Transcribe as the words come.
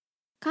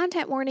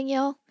Content warning,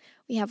 y'all.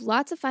 We have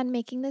lots of fun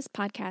making this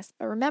podcast,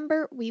 but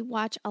remember, we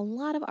watch a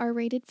lot of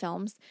R-rated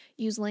films,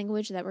 use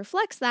language that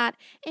reflects that,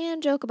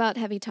 and joke about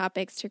heavy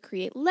topics to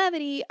create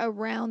levity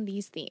around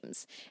these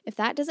themes. If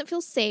that doesn't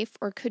feel safe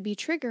or could be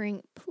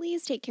triggering,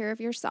 please take care of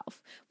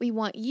yourself. We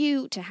want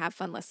you to have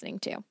fun listening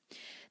too.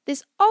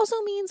 This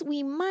also means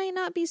we might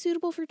not be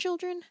suitable for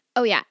children.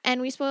 Oh yeah,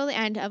 and we spoil the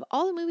end of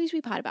all the movies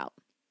we pod about.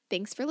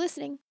 Thanks for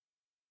listening.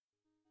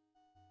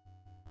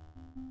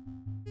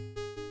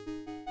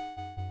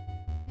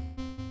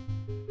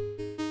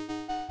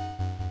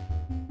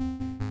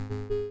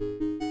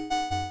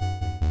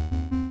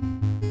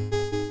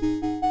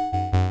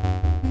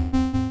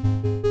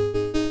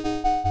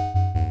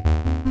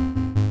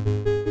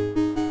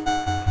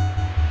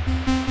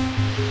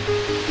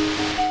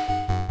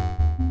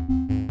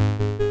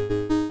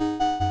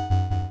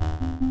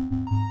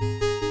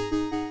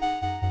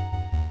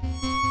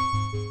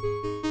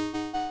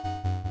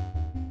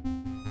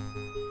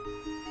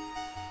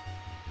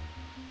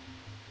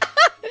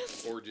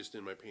 Just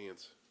in my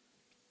pants.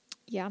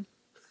 Yeah.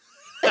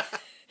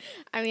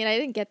 I mean, I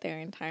didn't get there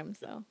in time,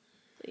 so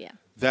yeah.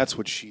 That's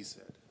what she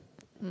said.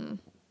 Who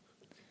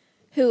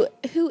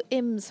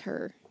ims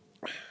her?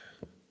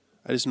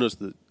 I just noticed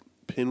the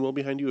pinwheel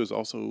behind you is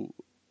also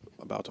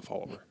about to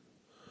fall over.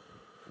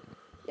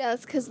 Yeah,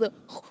 that's because the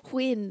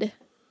wind.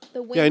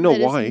 The wind Yeah, I know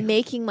that why. is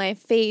making my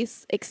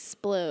face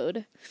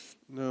explode.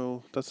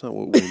 No, that's not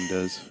what wind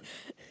does.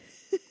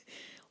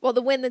 Well,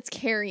 the wind that's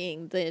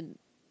carrying the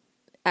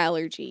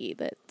allergy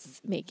that's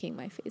making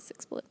my face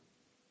explode.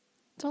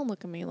 Don't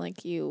look at me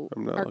like you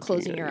I'm not are looking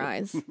closing at your you.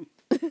 eyes.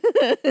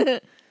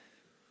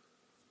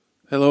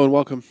 Hello and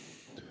welcome.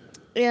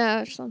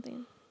 Yeah, or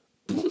something.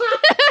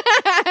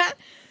 Patreon,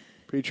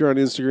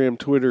 Instagram,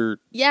 Twitter.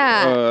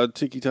 Yeah.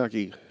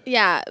 Tiki-taki.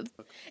 Yeah.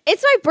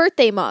 It's my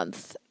birthday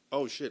month,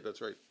 Oh shit,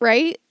 that's right.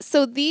 right?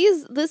 So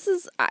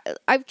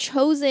I've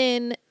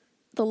chosen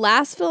the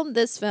last film,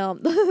 this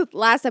film, the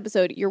last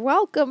episode. You're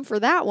welcome for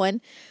that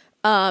one.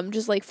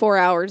 Just like 4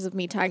 hours of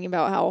me talking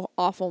about how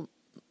awful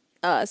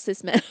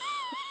cis men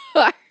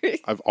are.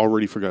 I've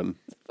already forgotten.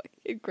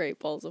 Great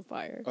Balls of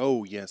Fire.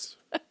 Oh yes.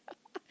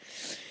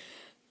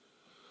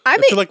 I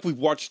feel like we've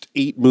watched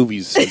 8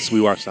 movies since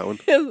we watched that one.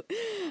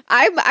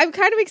 I'm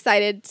kind of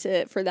excited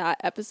for that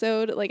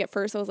episode. Like at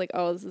first I was like,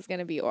 oh, this is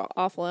gonna be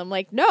awful. I'm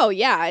like, no,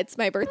 yeah, it's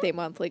my birthday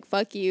month. Like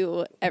fuck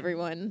you,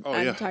 everyone. Oh,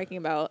 I'm yeah. talking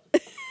about.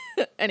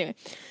 Anyway,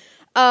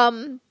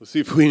 Let's see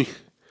if we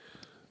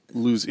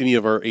lose any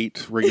of our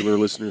 8 regular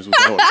listeners with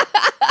that one.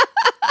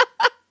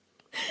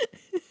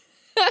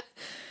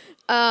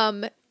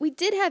 we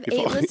did have If 8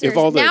 all- if listeners.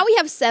 all the- Now we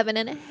have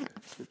 7.5.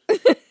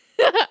 If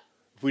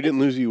we didn't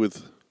lose you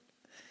with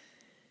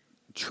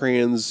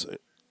trans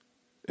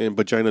and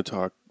vagina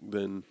talk,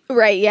 then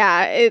Right?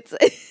 Yeah, it's.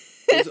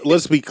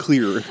 let's be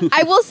clear.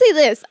 I will say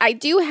this. I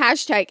do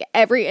hashtag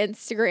every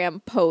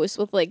Instagram post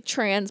with like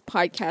trans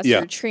podcaster,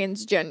 Yeah.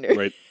 transgender,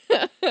 Right.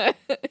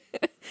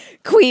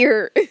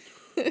 queer.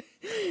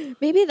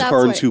 Maybe that's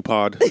Tarn why. to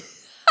pod.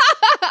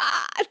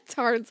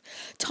 Tarns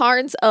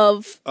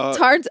of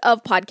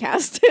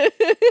podcast.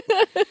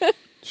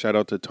 Shout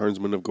out to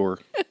Tarnsman of Gore.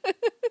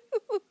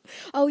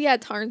 Oh yeah,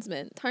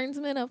 Tarnsman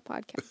of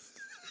podcast.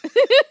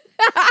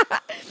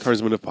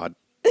 Tarnsman of pod.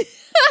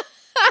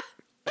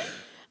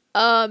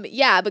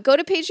 Yeah, but go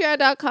to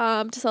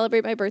patreon.com to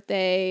celebrate my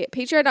birthday.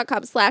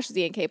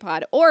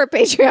 Patreon.com/ZNKpod or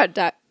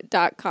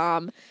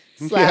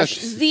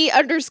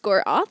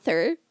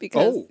patreon.com/Z_author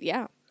because Oh.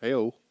 yeah.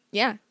 Heyo.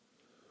 Yeah.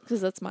 Because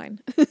that's mine.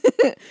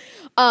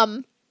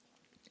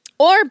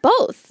 Or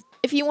both.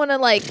 If you want to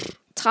like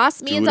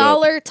toss me Do a it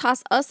dollar,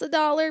 toss us a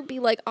dollar, be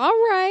like, all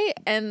right,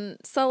 and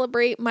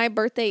celebrate my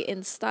birthday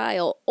in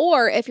style.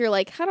 Or if you're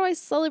like, how do I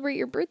celebrate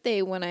your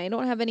birthday when I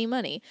don't have any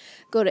money?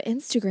 Go to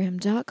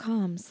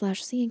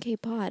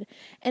Instagram.com/CNKpod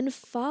and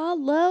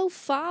follow,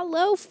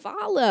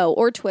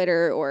 or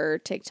Twitter or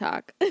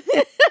TikTok.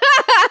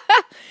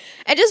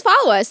 And just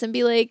follow us and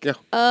be like,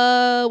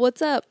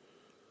 what's up?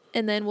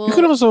 And then we'll... You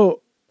could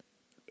also...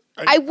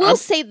 I will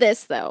say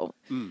this, though.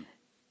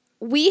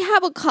 We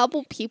have a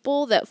couple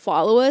people that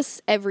follow us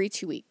every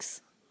 2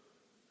 weeks.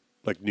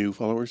 Like new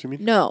followers, you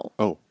mean? No.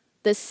 Oh.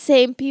 The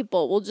same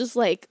people will just,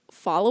 like,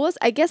 follow us.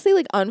 I guess they,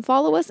 like,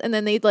 unfollow us, and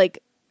then they,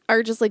 like,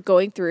 are just, like,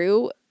 going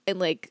through and,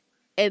 like...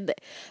 And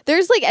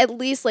there's, like, at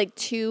least, like,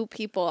 2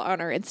 people on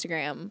our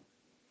Instagram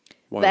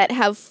that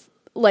have,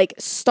 like,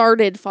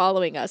 started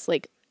following us,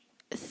 like,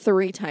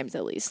 3 times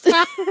at least.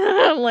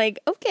 I'm like,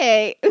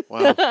 okay.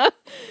 Wow.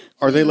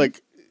 Are they, like,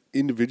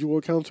 individual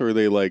accounts, or are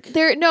they, like...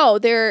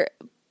 They're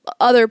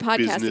other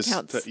podcast business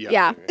accounts. yeah.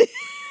 Yeah.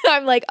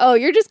 I'm like, oh,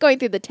 you're just going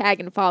through the tag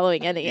and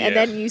following and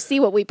then you see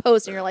what we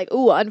post and you're like,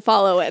 ooh,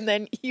 unfollow, and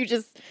then you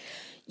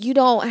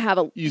don't have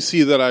a... You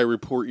see that I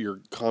report your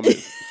comment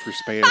for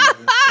spam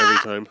every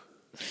time.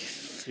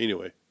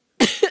 Anyway.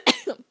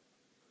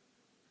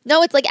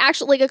 No, it's like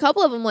actually like a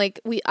couple of them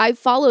I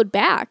followed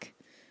back.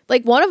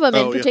 Like one of them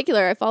in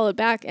particular I followed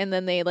back, and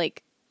then they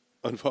like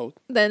unfollowed.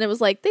 Then it was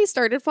like they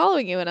started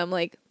following you, and I'm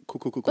like,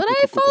 Cool. but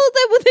I followed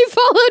them when they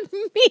followed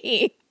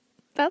me.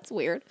 That's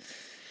weird.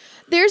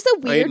 There's a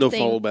weird I ain't no thing.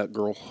 follow back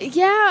girl.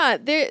 Yeah,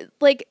 there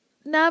like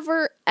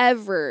never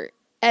ever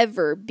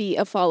be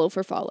a follow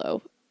for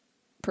follow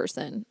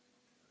person.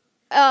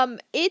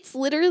 It's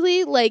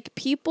literally like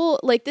people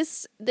like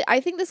this. I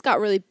think this got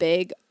really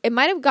big. It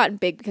might have gotten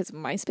big because of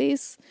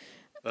MySpace.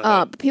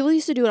 But people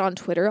used to do it on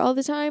Twitter all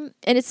the time,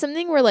 and it's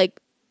something where like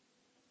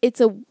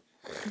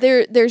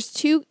there's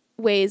two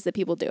ways that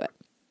people do it.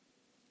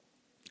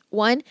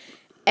 One,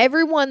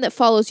 everyone that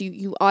follows you,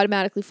 you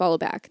automatically follow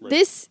back. Right.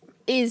 This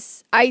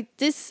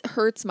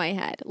hurts my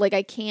head. Like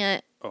I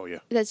can't. Oh yeah.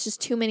 That's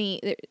just too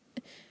many.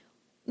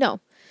 No.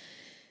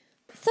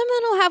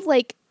 Someone will have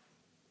like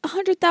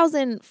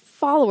 100,000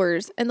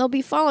 followers, and they'll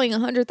be following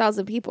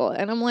 100,000 people,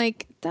 and I'm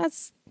like,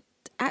 that's.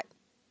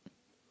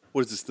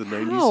 What is this? The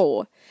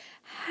 90s?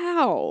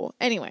 How?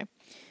 Anyway.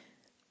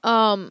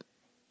 But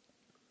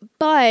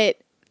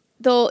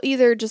they'll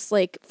either just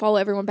like follow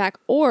everyone back,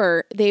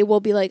 or they will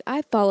be like,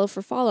 I follow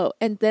for follow.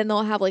 And then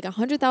they'll have like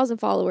 100,000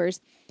 followers,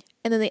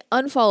 and then they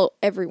unfollow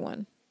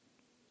everyone.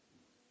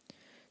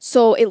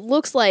 So it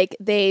looks like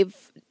they've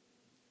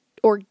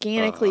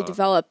organically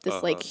developed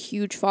this like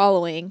huge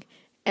following,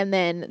 and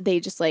then they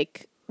just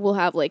like will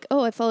have like,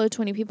 oh, I followed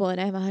 20 people and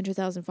I have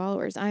 100,000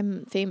 followers.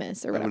 I'm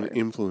famous or whatever. I'm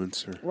an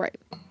influencer. Right.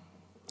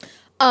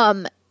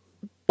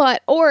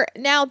 But, or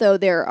now though,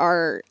 there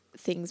are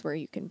things where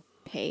you can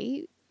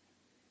pay.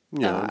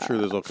 Yeah, I'm sure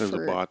there's all kinds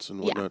of bots and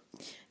whatnot.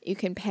 Yeah. You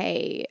can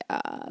pay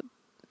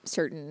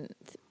certain,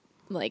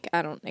 like,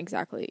 I don't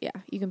exactly,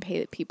 you can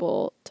pay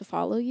people to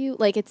follow you.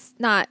 Like, it's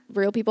not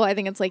real people. I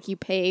think it's like you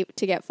pay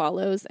to get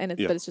follows, and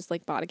but it's just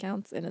like bot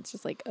accounts, and it's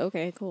just like,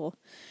 okay, cool.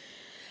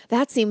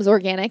 That seems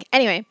organic.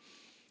 Anyway,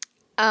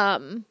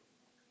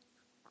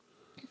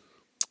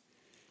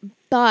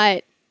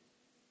 but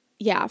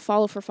yeah,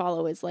 follow for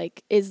follow is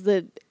like, it's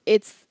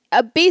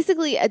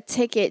basically a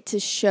ticket to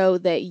show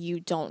that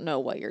you don't know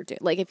what you're doing.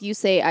 Like if you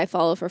say I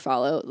follow for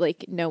follow,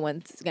 like no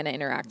one's going to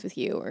interact with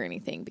you or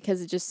anything,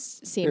 because it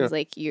just seems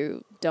like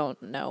you don't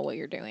know what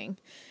you're doing.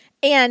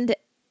 And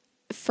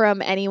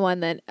from anyone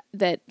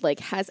that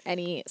like has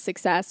any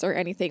success or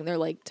anything, they're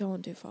like,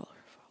 don't do follow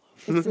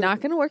for follow. It's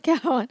not going to work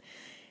out.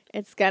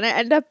 It's going to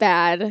end up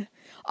bad.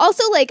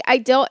 Also, like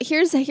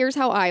here's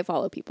how I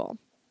follow people.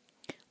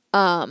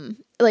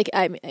 Like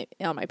I'm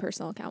on my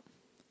personal account.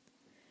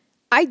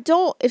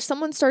 If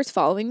someone starts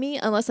following me,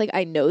 unless like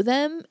I know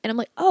them and I'm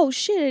like, oh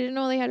shit, I didn't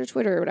know they had a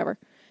Twitter or whatever,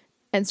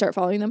 and start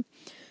following them,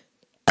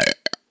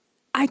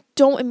 I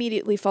don't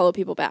immediately follow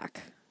people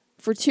back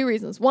for two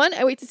reasons. One,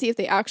 I wait to see if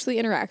they actually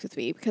interact with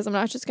me, because I'm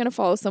not just going to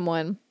follow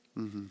someone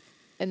and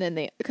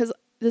then because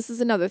this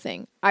is another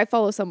thing. I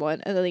follow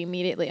someone and then they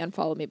immediately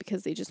unfollow me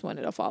because they just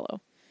wanted to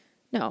follow.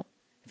 No.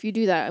 If you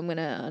do that, I'm going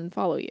to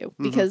unfollow you,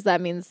 because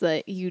that means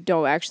that you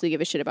don't actually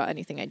give a shit about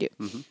anything I do.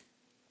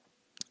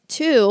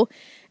 Two,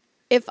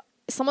 if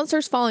someone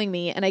starts following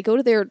me and I go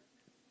to their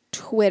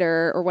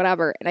Twitter or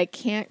whatever and I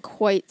can't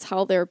quite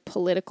tell their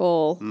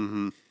political,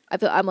 I'm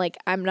like,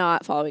 I'm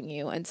not following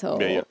you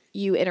until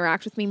you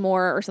interact with me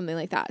more or something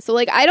like that. So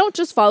like, I don't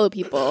just follow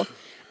people.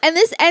 And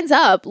this ends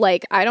up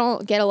like, I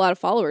don't get a lot of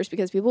followers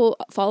because people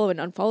follow and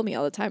unfollow me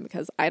all the time,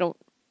 because I don't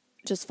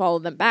just follow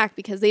them back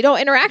because they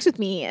don't interact with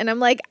me. And I'm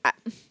like,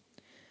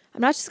 I'm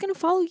not just going to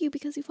follow you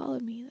because you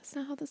followed me. That's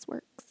not how this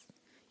works.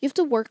 You have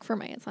to work for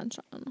my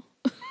attention.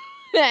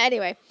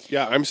 Anyway.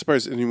 Yeah, I'm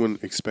surprised anyone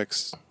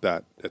expects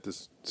that at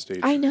this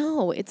stage. I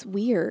know. It's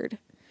weird.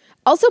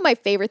 Also, my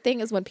favorite thing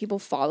is when people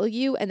follow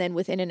you and then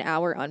within an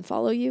hour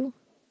unfollow you.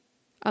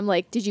 I'm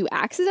like, did you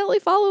accidentally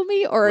follow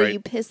me, or are you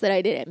pissed that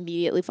I didn't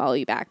immediately follow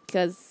you back?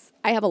 Because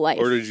I have a life.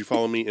 Or did you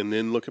follow me and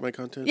then look at my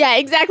content? Yeah,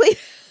 exactly.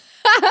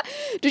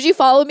 Did you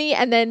follow me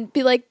and then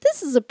be like,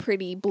 this is a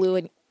pretty blue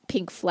and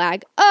pink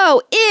flag.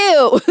 Oh,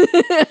 ew.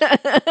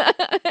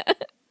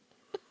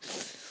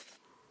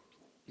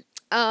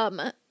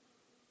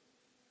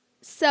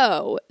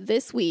 So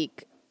this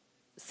week,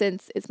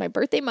 since it's my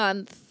birthday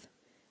month,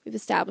 we've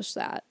established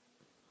that.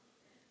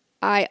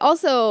 I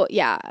also,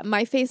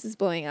 my face is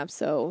blowing up,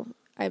 so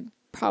I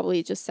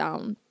probably just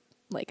sound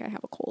like I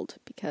have a cold,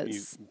 because you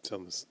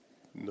sound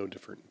no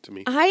different to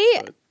me.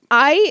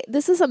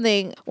 This is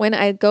something, when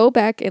I go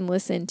back and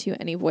listen to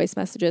any voice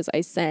messages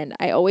I send,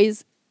 I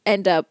always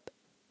end up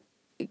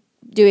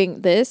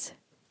doing this,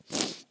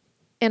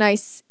 and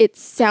it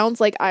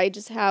sounds like I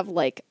just have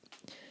like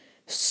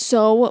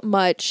so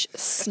much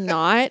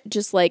snot,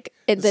 just like,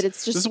 and that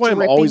it's just. This is why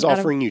I'm always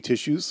offering you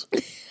tissues.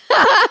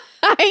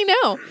 I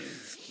know.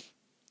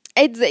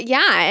 It's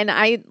and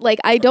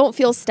I don't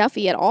feel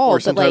stuffy at all. Or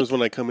sometimes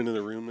when I come into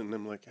the room and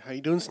I'm like, "How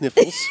you doing,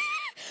 Sniffles?"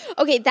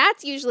 Okay,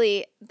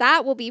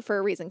 that will be for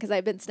a reason, because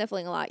I've been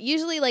sniffling a lot.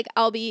 Usually, like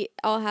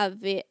I'll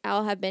have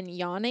been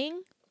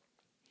yawning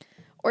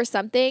or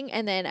something,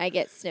 and then I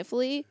get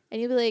sniffly, and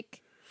you'll be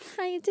like,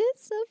 "How you did,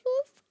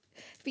 Sniffles?"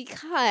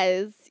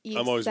 Because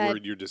I'm always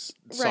worried you're just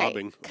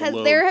sobbing. Because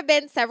there have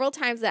been several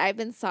times that I've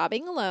been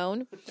sobbing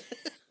alone.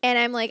 And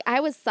I'm like,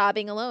 I was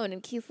sobbing alone.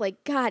 And Keith's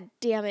like, God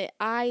damn it.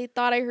 I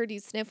thought I heard you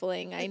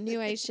sniffling. I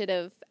knew I should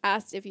have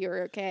asked if you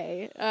were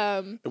okay.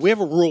 We have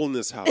a rule in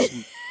this house.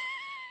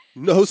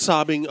 No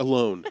sobbing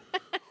alone.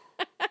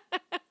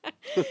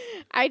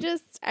 I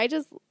just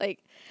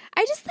like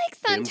Them's the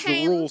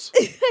sometimes rules.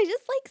 I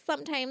just like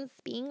sometimes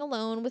being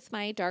alone with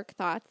my dark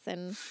thoughts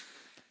and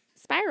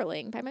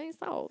spiraling by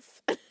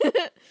myself.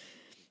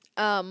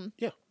 Yeah,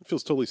 it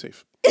feels totally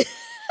safe.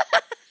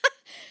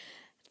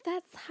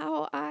 That's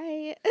how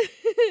I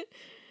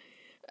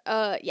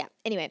yeah.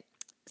 Anyway,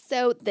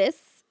 so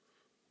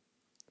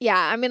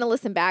I'm gonna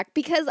listen back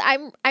because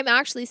I'm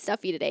actually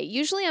stuffy today.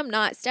 Usually I'm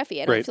not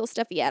stuffy. I don't Right. feel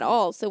stuffy at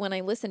all. So when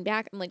I listen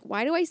back, I'm like,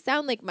 why do I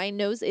sound like my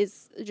nose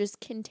is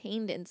just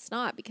contained in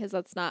snot? Because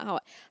that's not how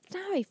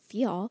I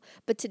feel.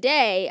 But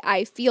today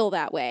I feel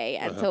that way,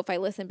 and so if I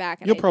listen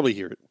back, and You'll probably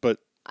hear it, but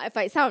if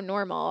I sound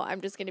normal, I'm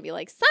just gonna be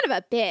like, son of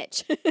a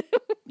bitch.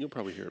 you'll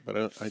probably hear it,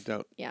 but I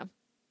doubt. Yeah.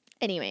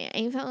 Anyway,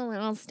 I felt a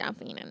little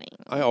stuffy today.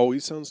 I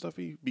always sound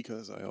stuffy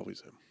because I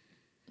always am.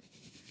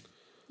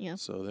 Yeah.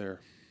 So there.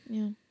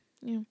 Yeah.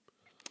 You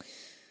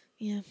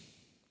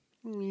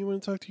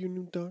want to talk to your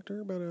new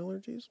doctor about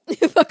allergies?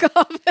 Fuck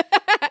off.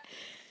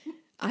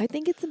 I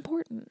think it's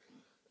important.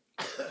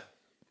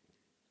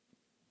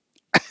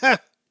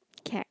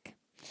 Keck.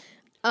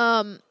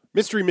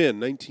 Mystery Men,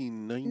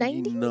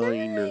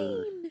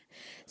 1999.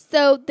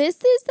 So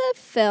this is a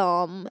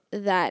film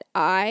that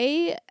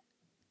I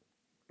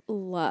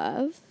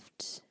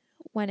loved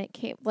when it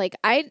came. Like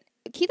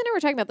Keith and I were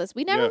talking about this.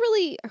 We never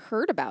really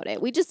heard about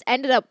it. We just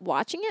ended up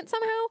watching it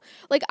somehow.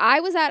 Like I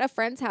was at a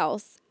friend's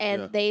house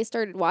and they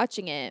started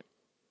watching it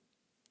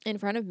in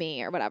front of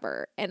me or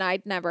whatever, and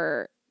I'd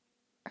never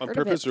heard On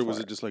purpose, of it or was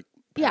before. it just like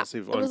Yeah,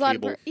 passive it was on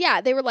cable?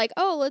 they were like,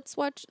 "Oh, let's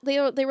watch." They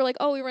were like,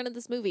 "Oh, we rented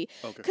this movie."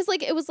 Okay. Because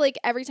like it was like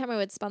every time I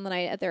would spend the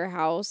night at their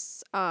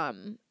house,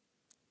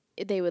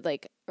 they would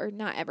like, or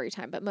not every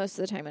time, but most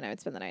of the time when I would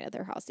spend the night at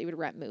their house, they would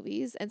rent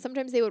movies, and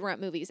sometimes they would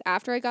rent movies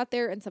after I got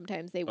there, and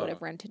sometimes they would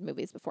have rented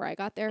movies before I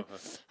got there.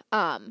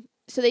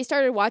 So they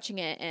started watching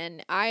it,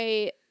 and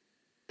I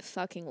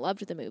fucking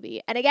loved the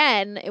movie. And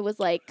again, it was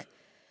like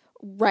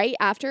right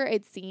after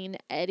I'd seen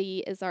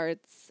Eddie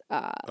Izzard's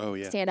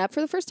stand up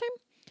for the first time.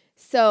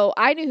 So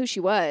I knew who she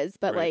was,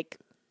 but like,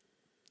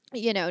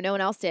 you know, no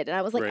one else did. And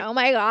I was like, oh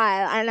my God,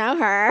 I know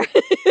her.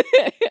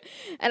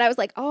 And I was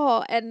like,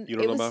 oh, and you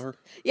don't know about her?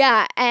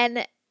 Yeah.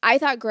 And I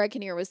thought Greg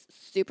Kinnear was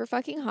super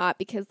fucking hot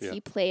because he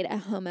played a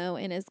homo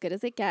in As Good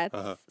as It Gets.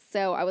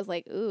 So I was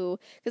like, ooh,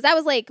 because that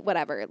was like,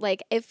 whatever.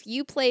 Like if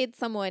you played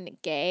someone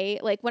gay,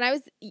 like when I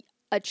was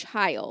a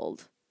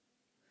child,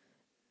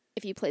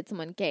 if you played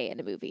someone gay in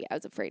a movie, I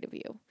was afraid of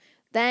you.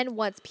 Then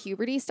once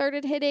puberty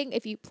started hitting,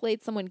 if you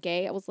played someone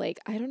gay, I was like,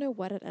 I don't know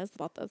what it is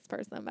about this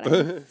person, but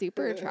I'm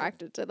super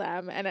attracted to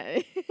them.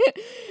 And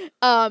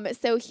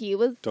so he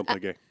was Don't play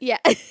gay. Yeah.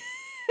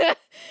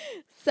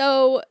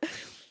 So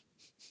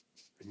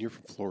and you're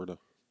from Florida.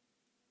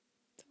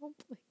 Don't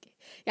play gay.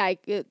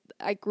 Yeah,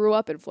 I grew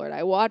up in Florida.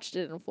 I watched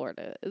it in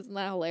Florida. Isn't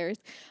that hilarious?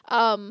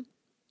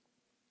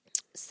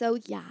 So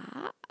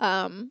yeah.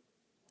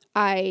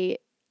 I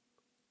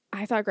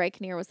thought Greg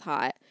Kinnear was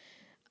hot.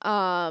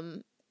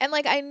 And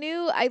like I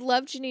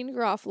loved Janine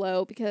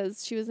Garofalo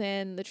because she was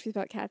in The Truth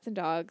About Cats and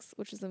Dogs,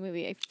 which is a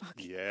movie I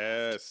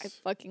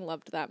fucking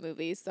loved that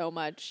movie so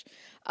much.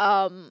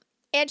 And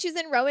she's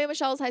in Romeo and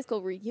Michelle's High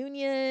School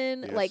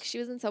Reunion. Yes. Like she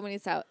was in so many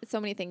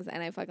things,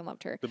 and I fucking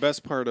loved her. The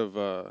best part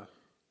of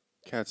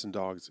Cats and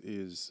Dogs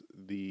is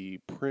the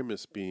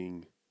premise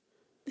being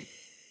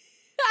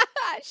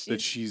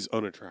that she's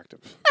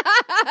unattractive.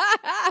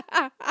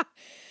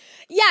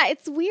 Yeah,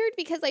 it's weird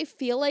because I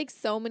feel like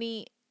so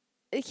many.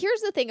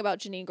 Here's the thing about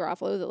Janine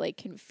Garofalo that like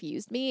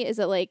confused me is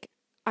that like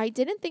I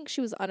didn't think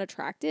she was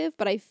unattractive,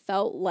 but I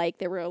felt like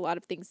there were a lot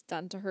of things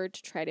done to her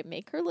to try to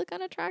make her look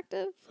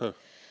unattractive.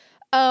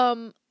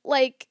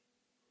 Like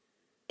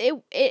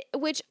it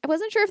which I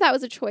wasn't sure if that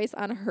was a choice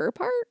on her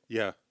part.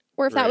 Yeah.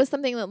 Or if that was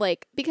something that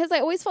like, because I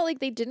always felt like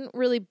they didn't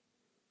really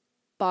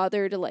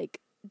bother to like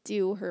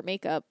do her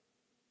makeup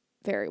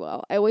very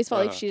well. I always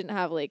felt like she didn't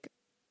have like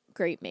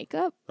great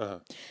makeup.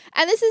 And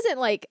this isn't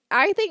like,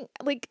 I think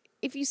like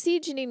if you see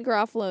Janine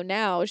Garofalo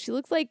now, she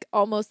looks like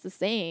almost the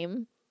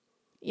same.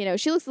 You know,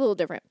 she looks a little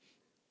different.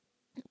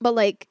 But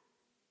like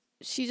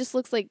she just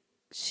looks like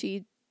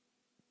she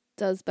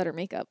does better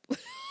makeup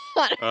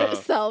on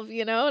herself,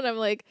 you know? And I'm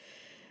like,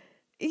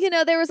 you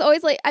know, there was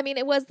always like, I mean,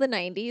 it was the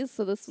 90s,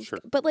 so this was,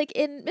 but like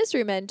in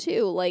Mystery Men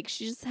too, like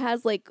she just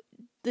has like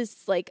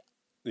this like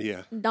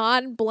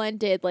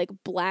non-blended like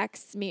black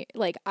smear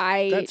like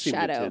eye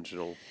shadow.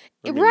 Intentional.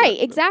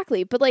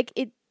 Exactly. But like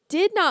it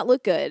did not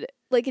look good.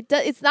 Like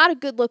it's not a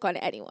good look on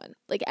anyone,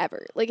 like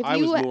ever. Like if I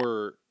you was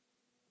more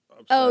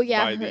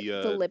upset by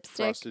the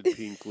lipstick, frosted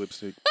pink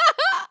lipstick.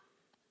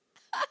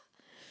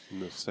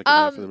 In the second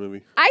half of the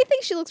movie. I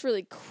think she looks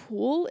really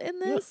cool in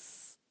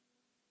this.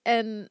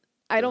 And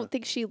I don't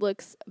think she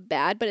looks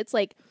bad, but it's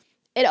like,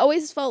 it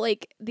always felt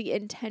like the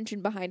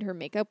intention behind her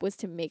makeup was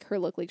to make her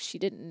look like she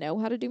didn't know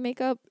how to do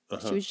makeup.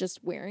 She was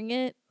just wearing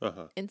it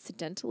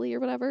incidentally or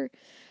whatever.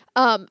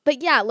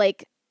 But yeah,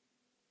 like,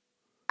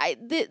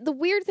 the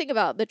weird thing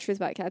about The Truth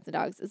About Cats and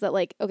Dogs is that,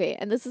 like, okay,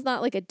 and this is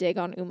not like a dig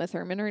on Uma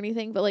Thurman or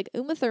anything, but like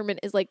Uma Thurman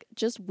is like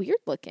just weird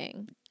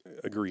looking.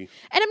 Agree.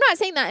 And I'm not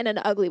saying that in an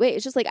ugly way.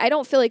 It's just like I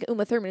don't feel like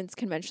Uma Thurman is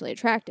conventionally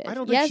attractive. I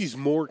don't think she's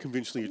more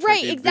conventionally attractive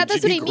right. than Exactly.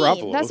 That's what I Janeane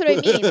mean. Garofalo. That's what I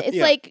mean. It's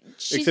like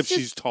except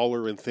she's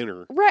taller and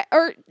thinner. Right,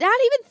 or not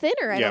even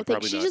thinner. I Yeah, don't think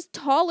probably she's not. just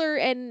taller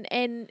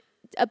and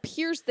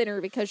appears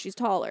thinner because she's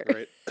taller.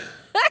 Right.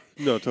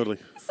 No, totally.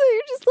 So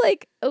you're just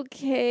like,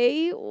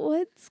 okay,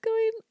 what's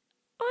going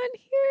on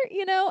here?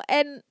 You know,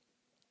 and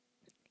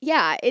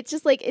yeah, it's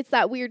just like it's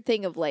that weird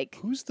thing of like,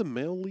 Who's the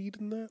male lead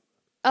in that?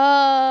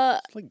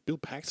 Like Bill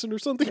Paxton or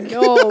something?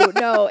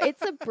 no,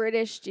 it's a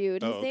British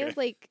dude. His Oh, name okay. is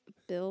like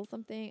Bill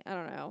something. I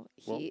don't know.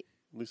 Well, at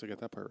least I got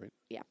that part right.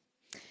 Yeah.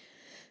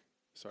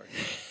 Sorry.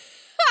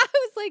 I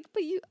was like,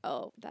 but you.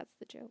 Oh, that's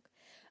the joke.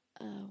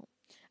 Oh,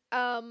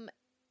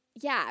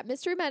 yeah.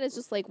 Mystery Men is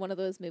just like one of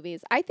those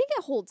movies. I think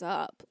it holds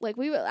up. Like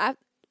we were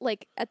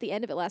like at the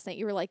end of it last night,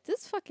 you were like,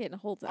 this fucking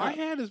holds up. I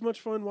had as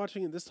much fun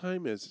watching it this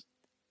time as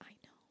I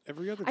know.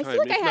 every other I time,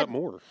 feel like if I not had-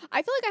 more.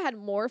 I feel like I had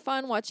more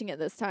fun watching it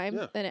this time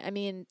Yeah. than I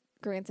mean.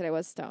 Granted, I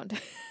was stoned.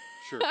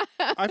 Sure.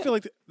 I feel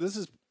like this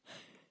is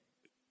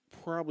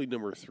probably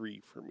number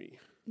 3 for me.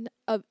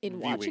 In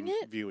watching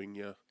it. Viewing,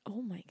 yeah.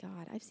 Oh my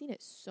god, I've seen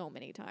it so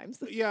many times.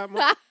 Yeah,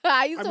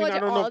 I used to watch I it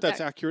don't all know if the that's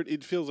time. accurate.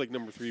 It feels like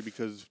number 3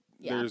 because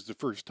Yeah. there's the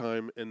first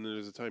time and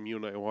there's a time you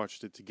and I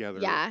watched it together.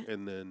 Yeah.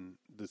 And then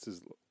this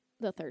is,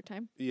 The third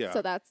time. yeah.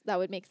 So that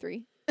would make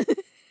 3.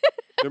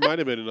 There might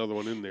have been another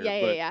one in there.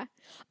 but Yeah.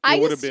 It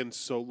would have been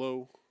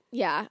solo.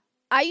 Yeah.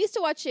 I used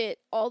to watch it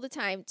all the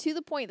time to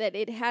the point that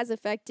it has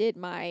affected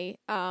my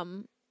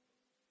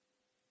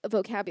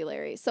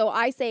vocabulary. So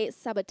I say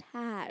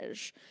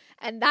sabotage.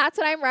 And that's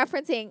what I'm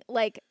referencing.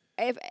 Like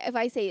if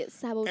I say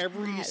sabotage.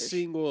 Every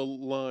single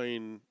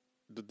line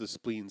that the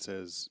spleen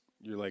says,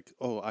 you're like,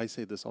 oh, I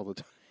say this all the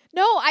time.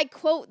 No, I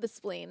quote the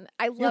spleen.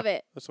 I love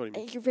it. That's what I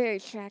mean. You're very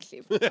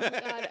attractive. Oh my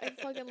god, I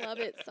fucking love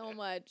it so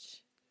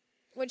much.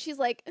 When she's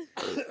like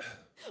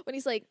when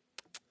he's like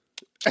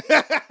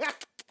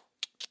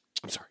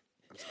I'm sorry.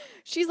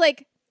 she's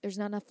like, there's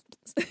not enough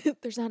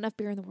there's not enough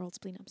beer in the world,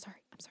 spleen. I'm sorry.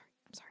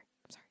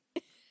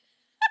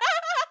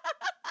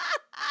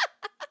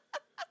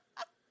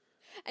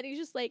 And he's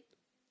just like,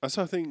 I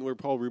saw a thing where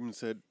Paul Rubens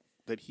said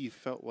that he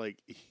felt like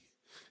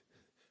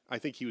I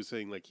think he was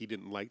saying like he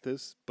didn't like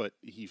this, but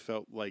he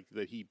felt like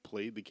that he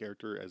played the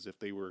character as if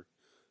they were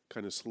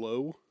kind of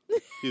slow.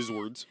 His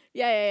words.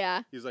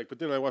 yeah. He's like, but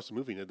then I watched the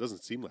movie and it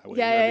doesn't seem that way.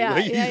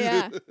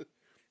 Yeah.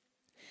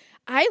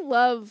 I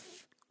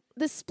love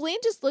the spleen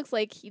just looks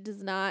like he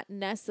does not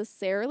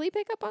necessarily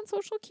pick up on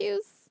social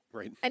cues.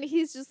 Right. And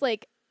he's just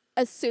like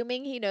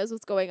assuming he knows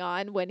what's going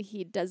on when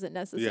he doesn't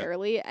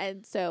necessarily. Yeah.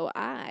 And so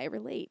I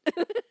relate.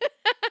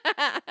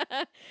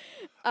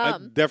 I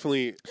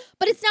definitely.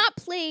 But it's not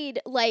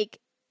played like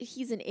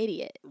he's an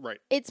idiot. Right.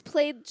 It's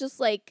played just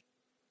like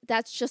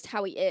that's just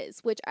how he is,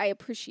 which I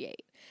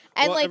appreciate.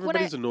 And well, like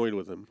everybody's annoyed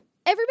with him.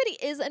 Everybody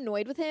is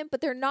annoyed with him, but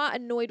they're not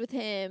annoyed with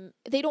him.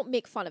 They don't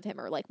make fun of him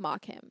or like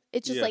mock him.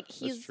 It's just like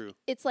that's true.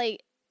 It's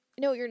like,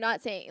 no, you're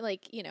not saying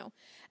like, you know.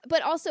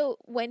 But also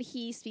when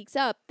he speaks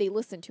up, they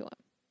listen to him.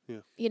 Yeah.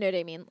 You know what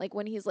I mean? Like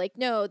when he's like,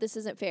 no, this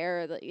isn't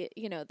fair.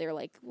 You know, they're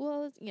like,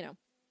 well, you know.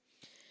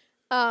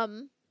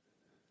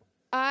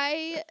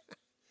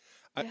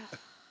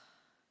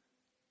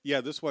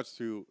 Yeah, this watch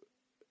through,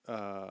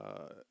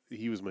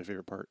 he was my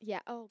favorite part. Yeah.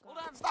 Oh, God. hold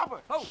on, stop it.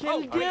 Oh,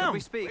 Can we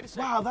speak?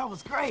 Wow, that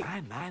was great.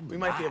 Man, We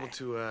might be able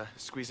to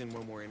squeeze in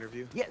one more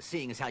interview. Yeah,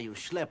 seeing as how you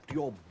schlepped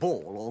your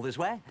ball all this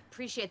way.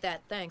 Appreciate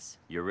that, thanks.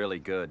 You're really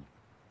good.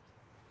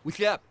 What's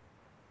up?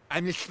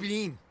 I'm the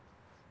spleen.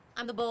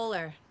 I'm the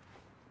bowler.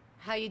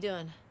 How you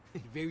doing?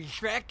 Very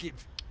attractive.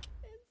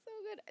 It's so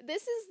good.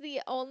 This is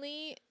the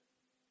only,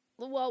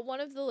 well, one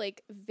of the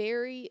like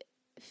very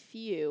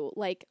few,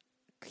 like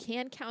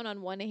can count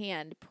on one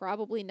hand,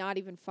 probably not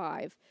even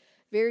 5,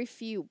 very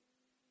few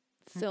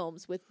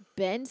films with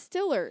Ben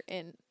Stiller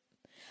in.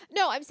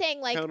 No, I'm saying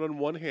like Count on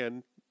one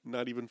hand,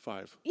 not even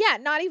 5. yeah,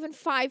 not even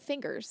 5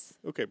 fingers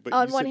Okay, but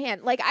on you one said-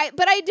 hand. Like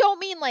but I don't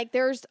mean like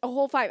there's a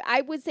whole 5.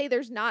 I would say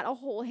there's not a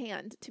whole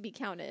hand to be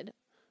counted.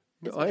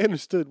 No, I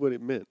understood what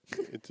it meant.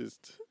 It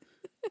just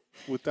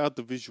without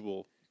the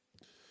visual.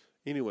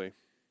 Anyway,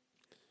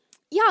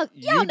 Y'all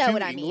you know do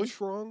what I mean.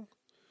 English wrong,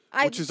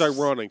 I which is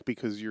ironic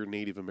because you're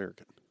Native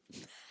American.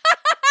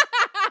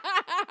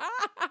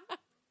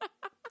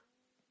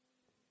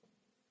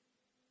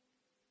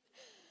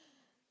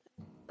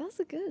 That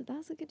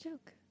was a good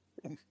joke.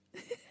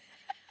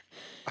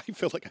 I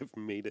feel like I've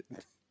made it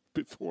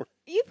before.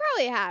 You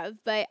probably have,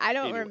 but I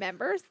don't Anyway.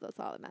 remember, so that's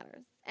all that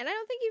matters. And I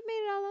don't think you've made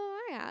it, although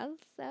I have.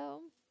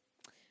 So,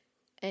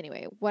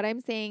 anyway, what I'm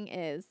saying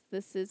is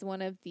this is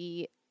one of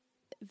the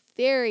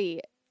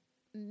very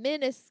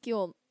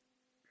minuscule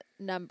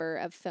number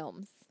of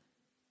films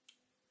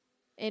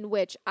in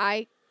which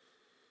I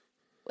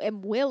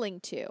am willing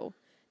to,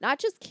 not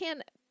just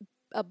can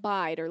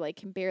abide or like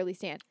can barely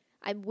stand,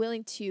 I'm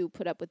willing to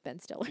put up with Ben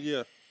Stiller.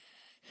 Yeah,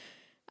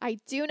 I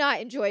do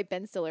not enjoy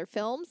Ben Stiller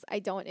films. I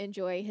don't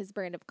enjoy his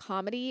brand of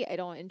comedy. I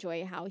don't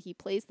enjoy how he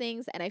plays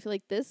things. And I feel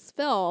like this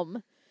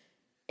film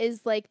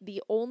is like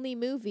the only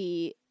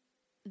movie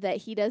that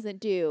he doesn't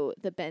do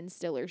the Ben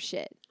Stiller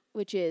shit,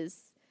 which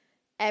is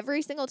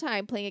every single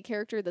time playing a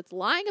character that's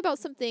lying about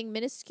something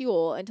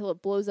minuscule until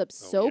it blows up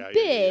so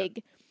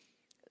big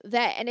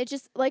that, and it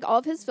just, like, all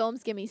of his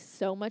films give me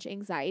so much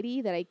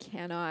anxiety that I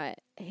cannot,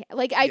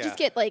 like, I just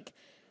get like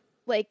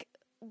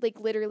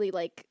literally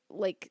like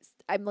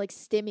I'm like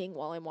stimming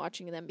while I'm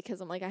watching them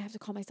because I'm like, I have to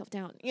calm myself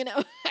down, you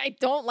know. I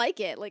don't like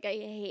it. Like, I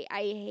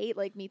hate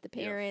like Meet the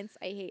Parents.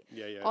 I hate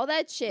all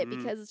that shit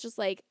because it's just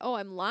like, oh,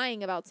 I'm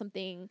lying about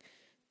something.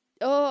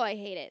 Oh, I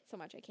hate it so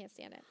much. I can't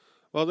stand it.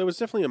 Well, there was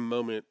definitely a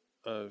moment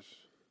of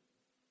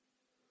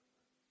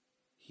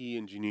he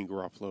and Jeanine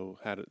Garofalo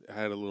had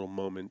a little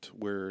moment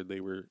where they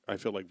were, I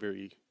feel like,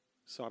 very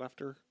sought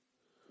after.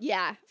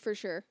 Yeah, for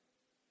sure.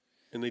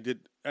 And they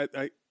did.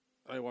 I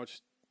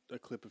watched a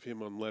clip of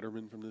him on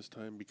Letterman from this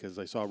time because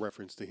I saw a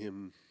reference to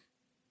him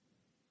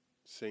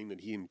saying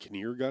that he and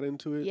Kinnear got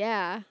into it.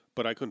 Yeah.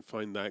 But I couldn't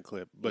find that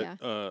clip.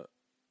 But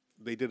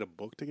they did a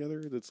book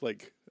together that's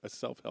like a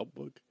self-help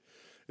book.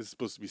 It's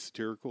supposed to be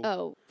satirical.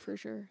 Oh, for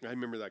sure. I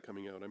remember that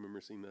coming out. I remember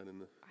seeing that in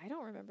the... I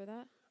don't remember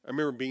that. I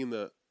remember being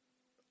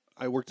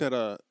I worked at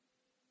a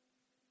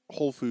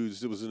Whole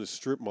Foods. It was in a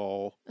strip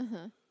mall.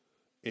 Uh-huh.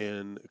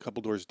 And a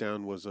couple doors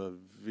down was a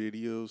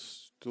video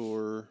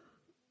store.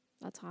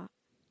 That's hot.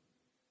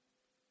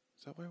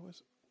 Is that where it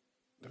was?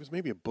 There was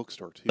maybe a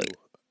bookstore, too.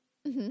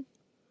 Mm-hmm.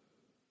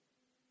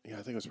 Yeah, I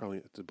think it was probably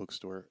at the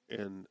bookstore.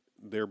 And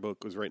their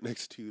book was right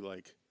next to,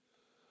 like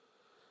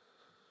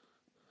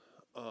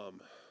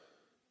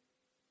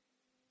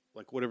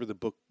whatever the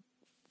book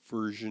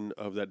version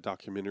of that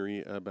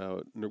documentary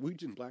about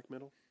Norwegian black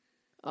metal.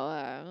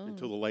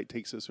 Until the Light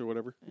Takes Us or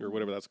whatever. Or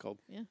whatever that's called.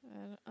 Yeah,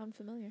 I'm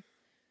familiar.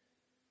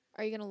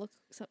 Are you going to look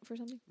for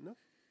something? No.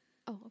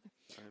 Oh, okay.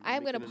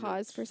 I'm going to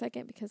pause for a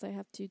second because I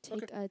have to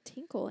take a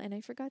tinkle, and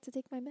I forgot to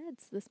take my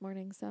meds this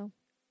morning. So,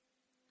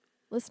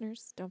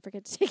 listeners, don't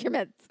forget to take your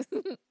meds.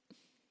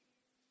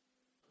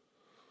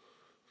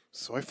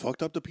 So I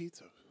fucked up the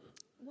pizza.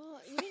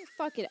 Well, you didn't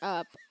fuck it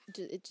up.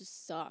 It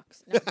just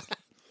sucks. No.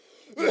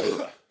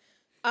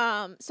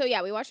 So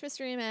yeah, we watched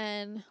Mystery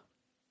Men,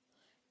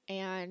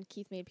 and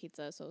Keith made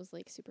pizza, so it was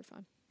like super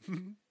fun.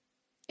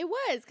 It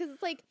was because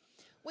it's like,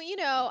 well, you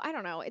know, I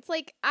don't know. It's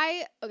like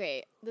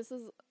this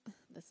is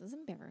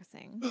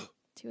embarrassing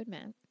to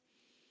admit,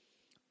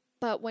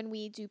 but when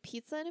we do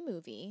pizza in a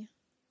movie,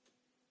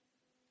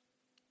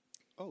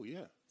 oh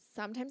yeah,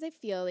 sometimes I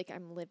feel like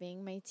I'm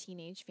living my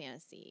teenage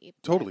fantasy.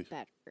 Totally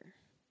better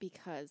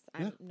because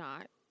I'm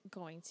not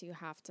going to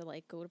have to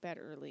like go to bed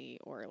early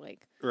or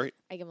like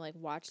I can like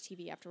watch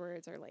TV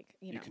afterwards or like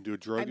you know can do a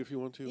drug if you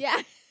want to.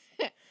 Yeah,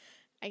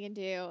 I can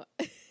do.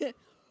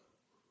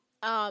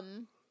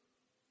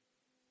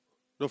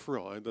 No, for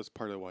real. That's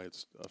part of why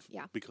it's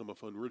become a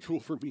fun ritual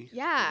for me.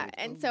 Yeah,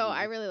 and so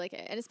I really like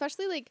it, and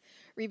especially like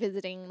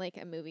revisiting like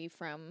a movie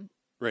from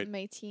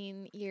my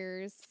teen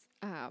years.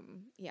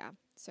 Yeah,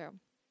 so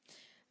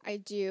I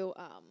do.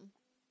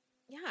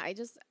 Yeah,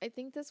 I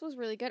think this was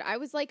really good. I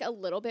was like a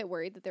little bit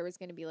worried that there was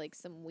going to be like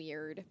some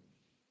weird,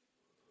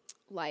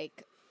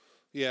 like,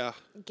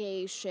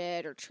 gay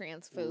shit or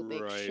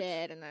transphobic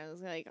shit, and I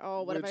was like,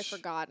 oh, what have I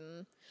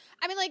forgotten?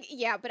 I mean, like,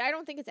 yeah, but I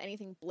don't think it's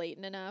anything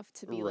blatant enough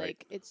to be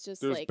like, it's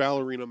just there's like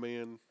Ballerina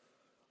Man,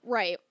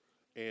 right?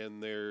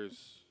 And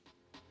there's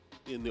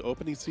in the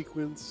opening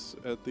sequence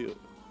at the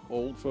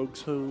old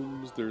folks'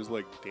 homes, there's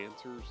like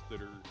dancers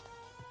that are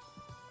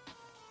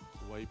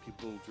white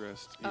people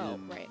dressed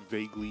in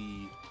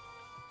vaguely.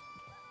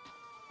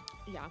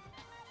 Yeah,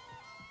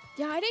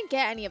 I didn't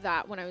get any of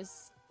that when I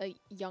was a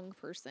young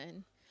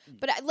person.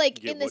 But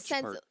like in the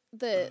sense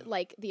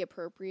like the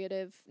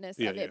appropriativeness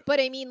of it. But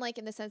I mean like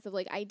in the sense of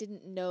like I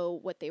didn't know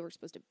what they were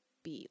supposed to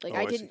be. Like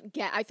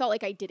I felt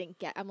like I didn't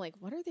get. I'm like,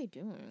 what are they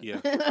doing?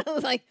 Yeah.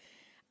 Like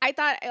I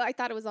thought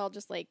it was all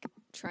just like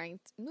trying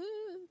to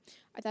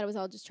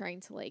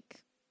like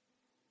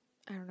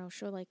I don't know,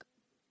 show like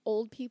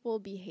old people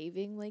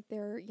behaving like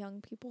they're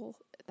young people.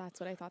 That's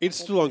what I thought. It's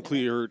still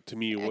unclear to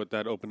me what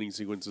that opening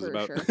sequence is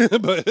about. Sure.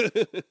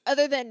 But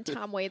other than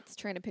Tom Waits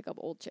trying to pick up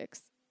old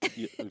chicks.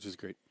 Yeah, which is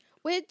great.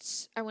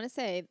 Which I want to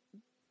say,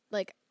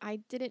 like, I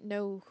didn't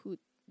know who.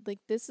 Like,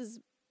 this is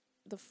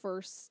the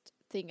first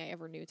thing I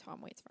ever knew Tom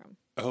Waits from.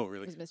 Oh,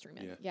 really? Was Mystery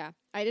Men. Yeah,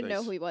 I didn't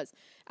know who he was.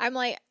 I'm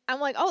like,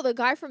 oh, the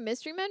guy from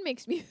Mystery Men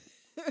makes me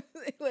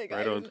like.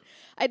 I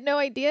had no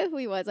idea who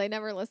he was. I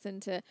never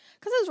listened to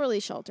because I was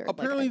really sheltered.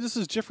 Apparently, this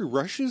is Jeffrey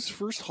Rush's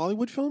first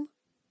Hollywood film.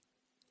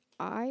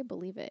 I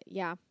believe it.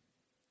 Yeah.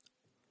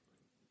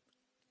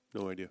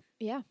 No idea.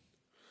 Yeah.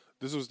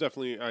 This was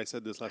definitely, I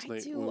said this last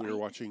night when we were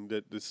watching,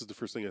 that this is the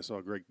first thing I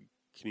saw Greg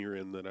Kinnear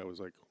in that I was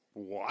like,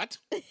 what?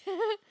 I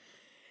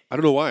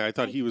don't know why. I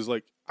thought he was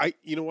like,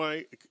 you know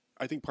why?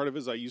 I think part of it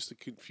is I used to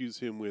confuse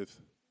him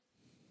with,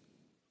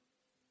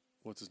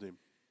 what's his name?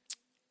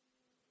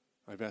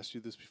 I've asked you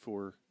this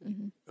before.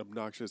 Mm-hmm.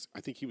 Obnoxious. I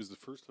think he was the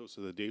first host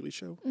of The Daily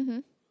Show. Mm-hmm.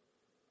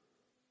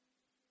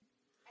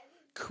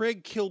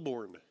 Craig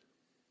Kilborn.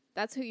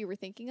 That's who you were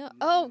thinking of?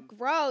 Oh,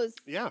 gross.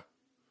 Yeah.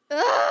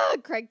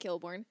 Ugh, Craig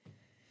Kilborn.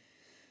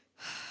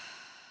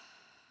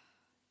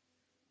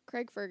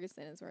 Craig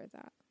Ferguson is where it's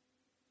at.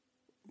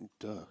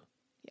 Duh.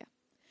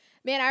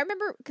 Man, I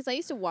remember because I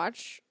used to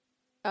watch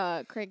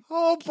Craig.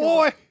 Oh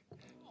boy,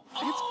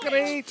 it's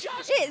great.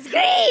 It's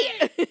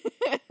great.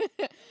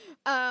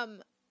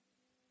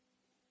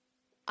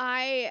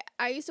 I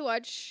used to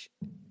watch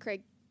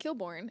Craig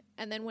Kilborn,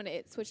 and then when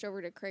it switched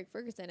over to Craig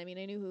Ferguson, I mean,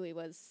 I knew who he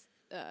was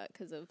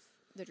because of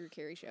the Drew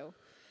Carey show.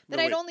 But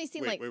No, I'd wait, only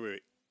seen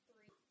wait.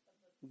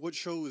 What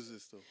show is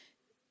this though?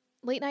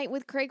 Late Night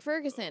with Craig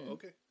Ferguson.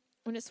 Okay.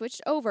 When it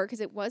switched over,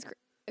 because it was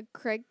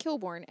Craig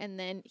Kilborn, and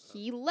then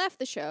he left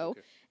the show,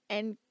 Okay.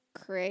 and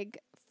Craig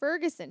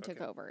Ferguson took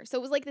over. So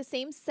it was like the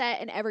same set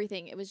and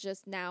everything. It was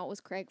just now it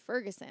was Craig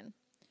Ferguson.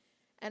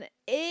 And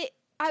I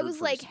Turd was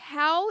like, Ferguson.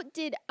 how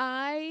did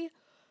I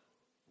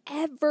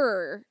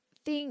ever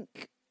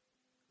think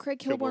Craig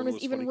Kilborn was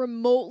even funny.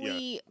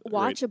 remotely Yeah,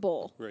 right.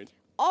 watchable? Right.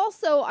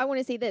 Also, I want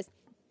to say this.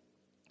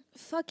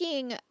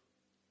 Fucking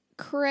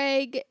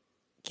Craig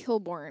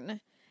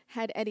Kilborn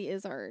had Eddie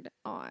Izzard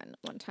on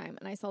one time,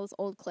 and I saw this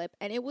old clip,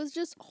 and it was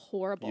just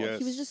horrible. He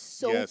was Yes. just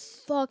so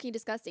Yes. fucking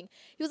disgusting.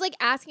 He was like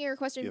asking her a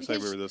question Yes, I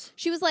because remember this.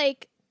 she was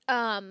like,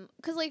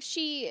 because like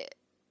she,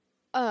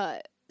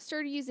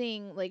 started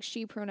using like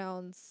she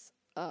pronouns,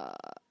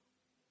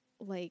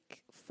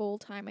 like full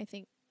time, I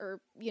think, or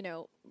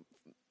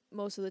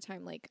most of the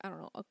time, like I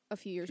don't know, a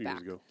few years Few back.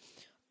 years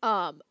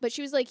ago. But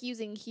she was like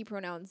using he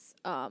pronouns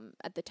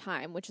at the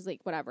time, which is like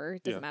whatever,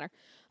 it doesn't Yeah.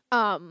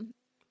 matter.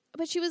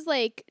 But she was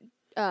like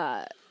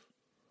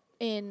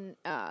in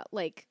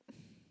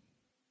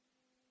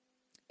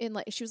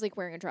she was like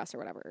wearing a dress or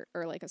whatever,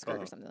 or like a skirt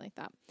or something like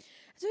that.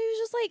 So he was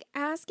just like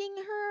asking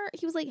her,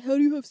 he was like, how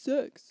do you have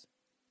sex?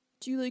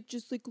 Do you like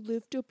just like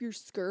lift up your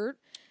skirt?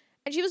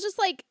 And she was just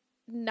like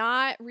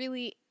not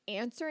really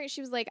answering.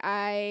 She was like,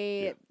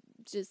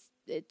 it's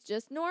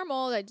just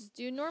normal. I just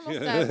do normal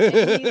stuff.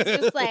 And he's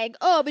just like,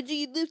 oh, but do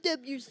you lift up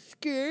your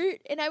skirt?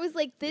 And I was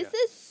like, this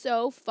is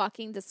so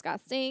fucking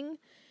disgusting.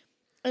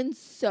 And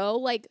so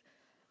like,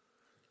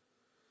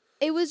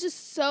 it was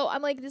just so,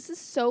 I'm like, this is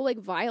so like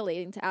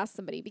violating to ask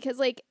somebody, because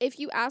like, if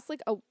you ask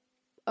like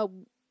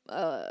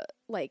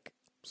like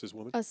Cis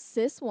woman. a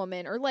cis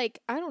woman, or like,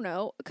 I don't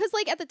know, because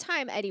like at the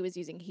time Eddie was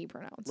using he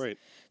pronouns. Right.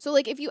 So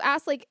like, if you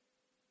ask like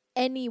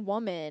any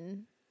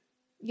woman,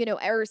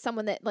 or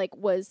someone that like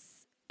was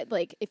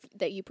like, if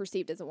that you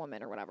perceived as a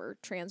woman or whatever,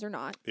 trans or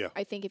not, Yeah.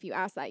 I think if you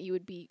asked that, you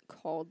would be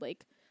called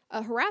like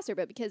a harasser.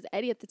 But because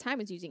Eddie at the time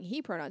was using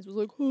he pronouns, was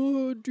like,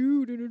 oh,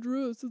 dude in a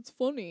dress, it's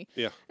funny.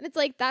 Yeah. And it's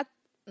like that.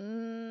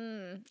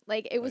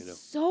 Like it know. was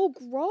so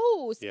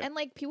gross, Yeah. and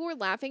like people were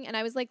laughing, and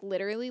I was like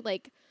literally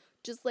like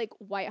just like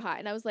white hot,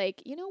 and I was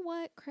like, you know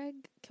what, Craig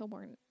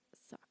Kilborn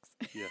sucks.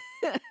 Yeah.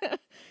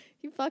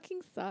 He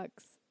fucking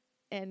sucks,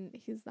 and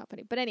he's not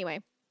funny. But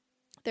anyway,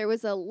 there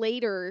was a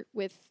later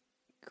with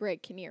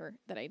Greg Kinnear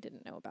that I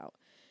didn't know about.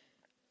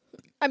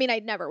 I mean,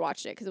 I'd never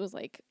watched it because it was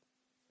like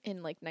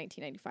in like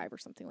 1995 or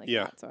something like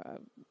Yeah. that.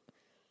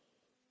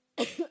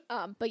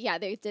 So, but yeah,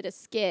 they did a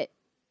skit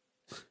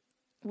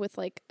with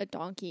like a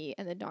donkey,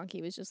 and the donkey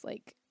was just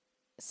like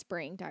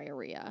spraying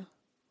diarrhea.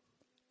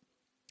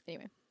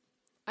 Anyway,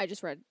 I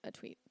just read a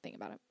tweet thing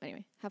about it.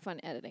 Anyway, have fun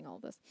editing all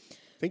of this.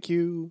 Thank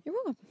you. You're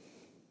welcome.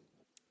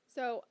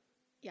 So,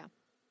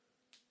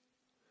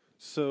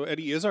 So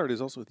Eddie Izzard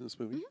is also in this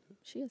movie.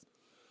 she is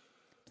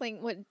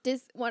playing what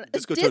Disco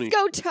Tony.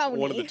 Tony.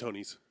 One of the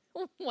Tonys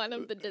One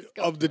of the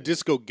disco of the Tonys.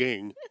 disco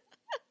gang.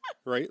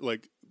 Right?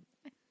 Like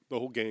the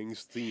whole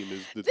gang's theme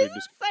is that This they're is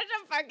just such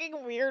a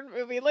fucking weird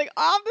movie. Like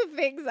all the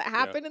things that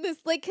happen in this,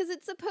 like, because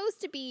it's supposed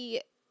to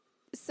be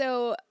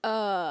so.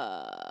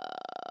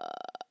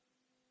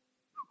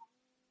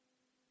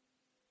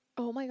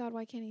 Oh my god,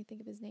 why can't I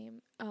think of his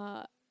name?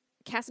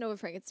 Casanova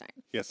Frankenstein.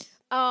 yes.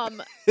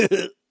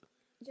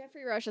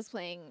 Jeffrey Rush is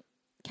playing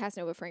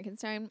Casanova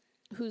Frankenstein,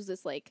 who's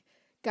this like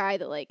guy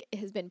that like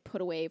has been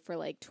put away for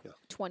like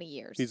 20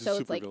 years. He's so a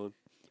it's like supervillain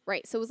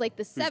right. So it was like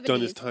the who's 70s.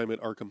 done his time at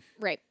Arkham.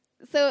 Right.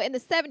 So in the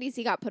 70s,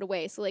 he got put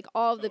away. So, like,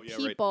 all of the Oh, yeah,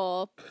 right.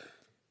 people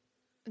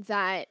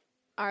that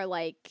are,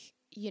 like,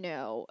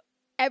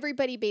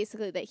 everybody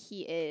basically that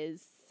he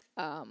is,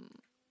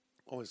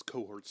 All his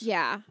cohorts.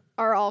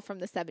 are all from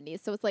the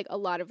 70s. So it's, like, a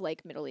lot of,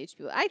 like, middle-aged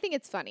people. I think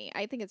it's funny.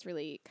 I think it's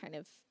really kind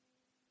of,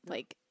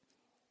 like,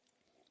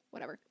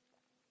 whatever.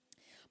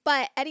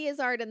 But Eddie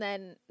Izzard and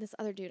then this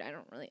other dude, I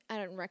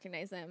don't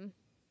recognize him.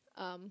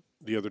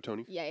 The other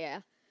Tony. Yeah.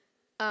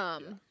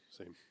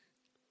 Same.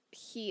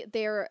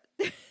 They're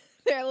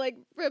they're like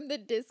from the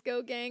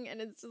disco gang,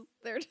 and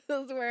they're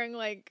just wearing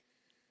like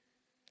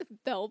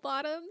bell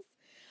bottoms.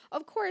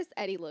 Of course,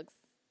 Eddie looks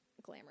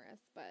glamorous,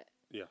 but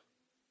Yeah.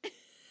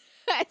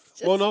 it's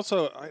just Well, and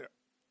also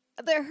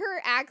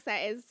her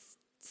accent is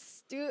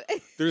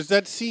there's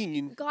that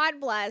scene. God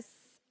bless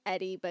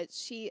Eddie, but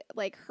she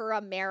like her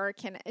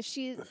American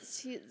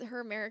her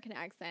American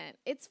accent.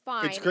 It's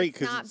fine. It's great It's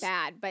 'cause not it's-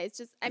 bad, but it's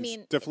just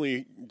It's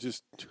definitely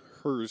just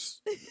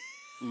hers.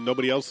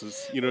 nobody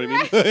else's. You know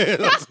what I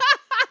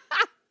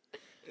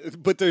mean?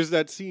 But there's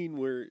that scene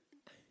where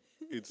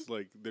it's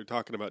like they're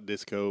talking about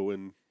disco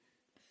and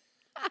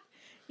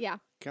Yeah.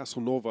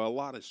 Casanova. A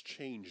lot has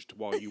changed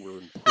while you were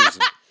in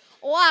prison.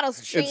 A lot has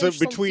And changed so since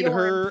between you were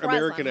her in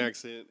American prison.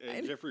 accent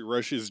and Jeffrey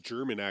Rush's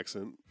German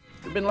accent,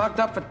 You've been locked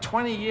up for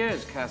 20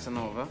 years,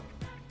 Casanova.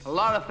 A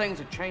lot of things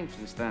have changed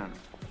since then.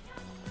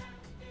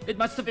 It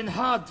must have been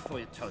hard for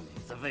you, Tony,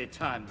 the way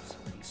times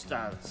and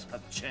styles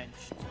have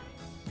changed.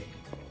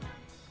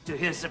 To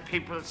hear the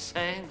people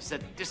saying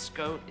that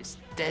disco is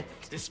dead.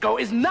 Disco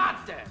is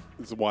not dead!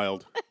 it's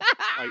wild.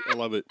 I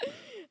love it.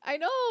 I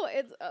know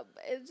it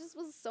just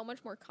was so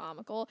much more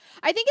comical.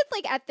 I think it's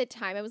like at the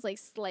time I was like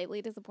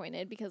slightly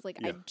disappointed because like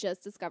I Yeah.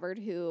 just discovered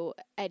who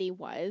Eddie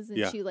was, and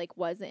Yeah. she like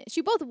wasn't.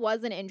 She both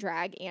wasn't in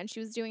drag and she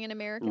was doing an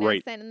American Right.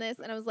 accent in this,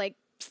 and I was like,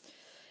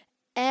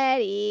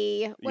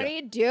 Eddie, what Yeah. are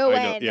you doing?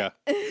 I know,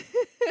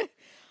 yeah.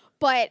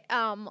 But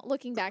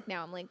looking back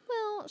now, I'm like,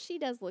 well, she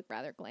does look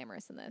rather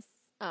glamorous in this.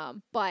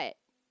 But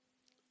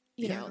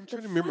you know, I'm the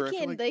trying to remember. I feel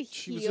fucking- like the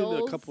she was heels.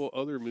 in a couple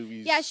other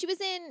movies. Yeah, she was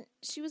in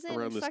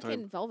around this fucking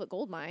time. Velvet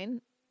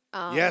Goldmine.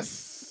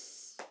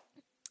 Yes.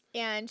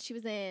 And she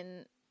was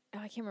in I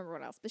can't remember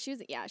what else, but she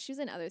was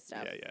in other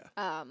stuff. Yeah.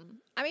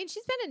 I mean,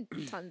 she's been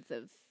in tons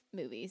of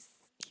movies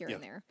here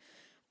and there.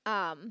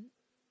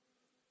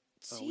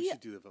 We should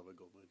do the Velvet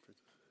Goldmine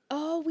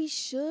for We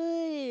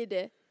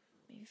should.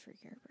 Maybe for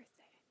your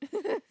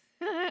birthday.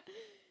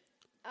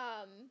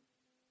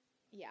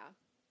 Yeah.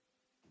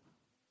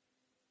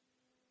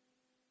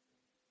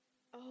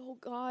 Oh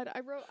God, I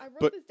wrote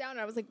But- this down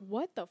and I was like,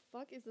 what the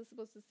fuck is this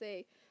supposed to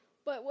say?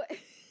 But what?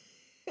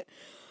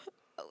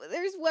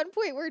 There's one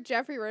point where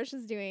Jeffrey Rush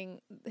is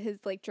doing his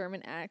like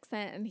German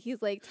accent and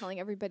he's like telling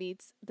everybody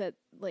that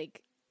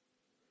like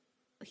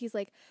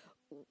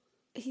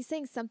he's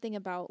saying something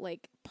about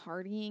like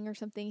partying or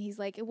something. He's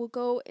like, we'll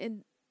go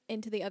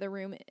into the other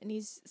room, and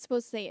he's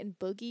supposed to say in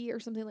boogie or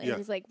something like that. Yeah.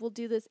 He's like, we'll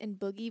do this in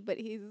boogie, but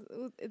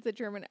it's a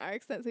German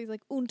accent, so he's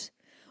like und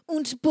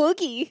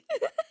boogie.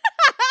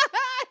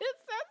 It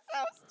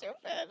sounds so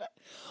stupid.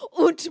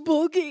 Und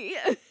boogie.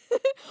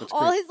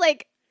 All great. his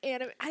like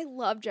I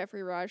love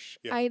Jeffrey Rush.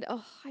 Yeah.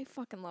 I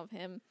fucking love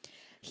him.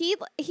 He's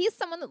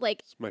someone that like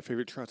It's my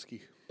favorite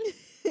Trotsky.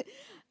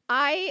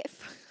 I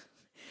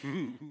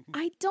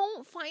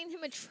don't find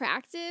him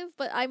attractive,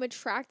 but I'm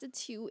attracted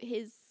to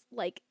his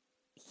like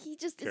he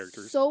just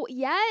Characters. is so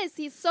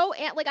he's so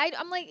like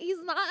I'm like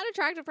he's not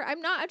attractive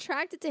I'm not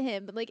attracted to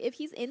him, but like if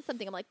he's in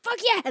something I'm like fuck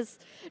yes,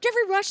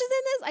 Jeffrey Rush is in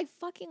this. I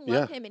fucking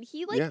love Yeah. him, and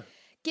he like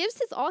gives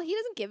his all. He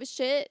doesn't give a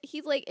shit.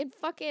 He's like in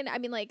fucking I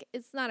mean like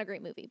it's not a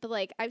great movie, but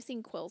like I've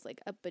seen Quills like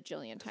a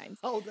bajillion times.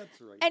 Oh,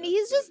 that's right. And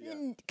he's just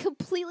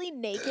completely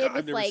naked I've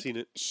with never like seen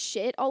it.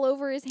 shit all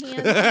over his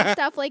hands and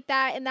stuff like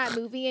that in that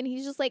movie. And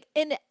he's just like,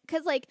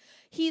 because like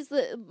he's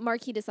the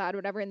Marquis de Sade or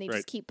whatever, and they Right.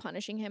 just keep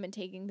punishing him and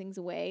taking things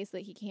away so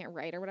that he can't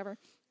write or whatever.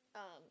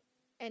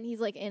 And he's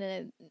like in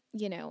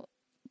a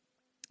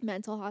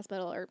mental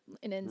hospital or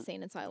an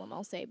insane asylum,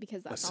 I'll say,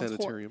 because that A sounds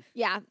sanitarium.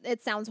 yeah,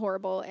 it sounds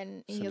horrible,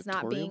 and he is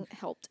not being Sanatorium?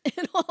 helped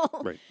at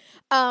all. Right.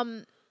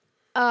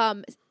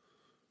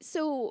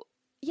 So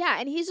yeah,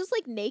 and he's just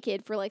like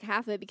naked for like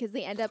half of it because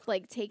they end up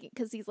like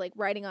because he's like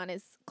writing on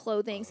his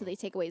clothing, so they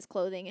take away his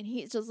clothing, and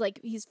he's just like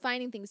he's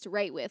finding things to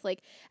write with.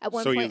 Like at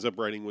one So point, he ends up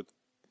writing with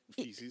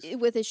feces.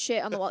 with his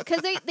shit on the wall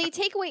because they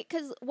take away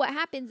because what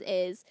happens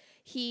is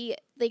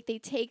they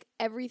take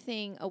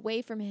everything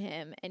away from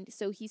him, and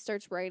so he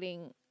starts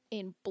writing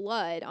in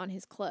blood on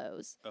his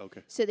clothes.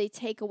 Okay. So they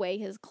take away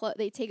his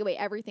they take away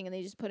everything, and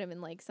they just put him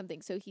in like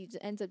something, so he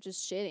ends up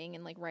just shitting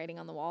and like writing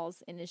on the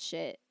walls in his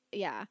shit.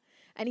 Yeah,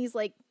 and he's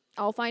like,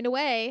 I'll find a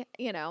way,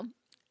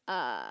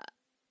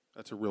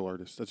 That's a real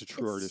artist. That's a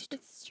true artist.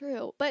 It's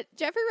true, but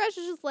Jeffrey Rush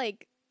is just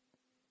like,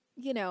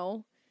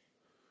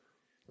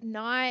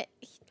 not.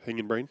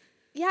 Hanging brain.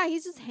 Yeah,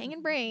 he's just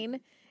hanging brain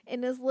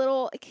in this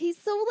little. He's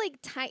so like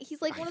tight.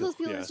 He's like I one of those know,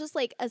 people yeah. that's just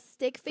like a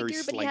stick Very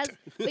figure, slight.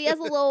 but he has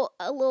a little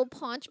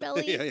paunch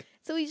belly. Yeah.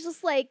 So he's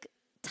just like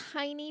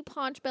tiny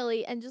paunch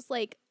belly and just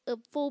like a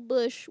full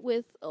bush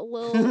with a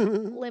little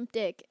limp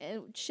dick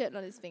and shit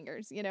on his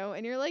fingers,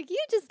 and you're like, he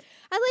just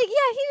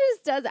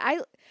does it.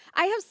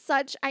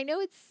 I know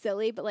it's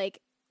silly, but like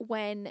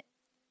when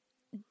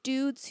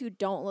dudes who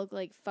don't look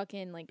like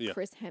fucking like Yeah.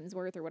 Chris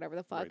Hemsworth or whatever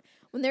the fuck, Right.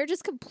 when they're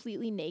just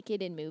completely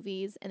naked in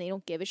movies and they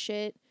don't give a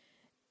shit,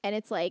 and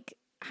it's like,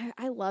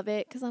 I love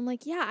it because I'm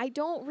like, yeah, I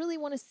don't really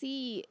want to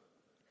see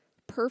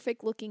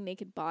perfect looking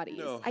naked bodies.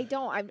 No. I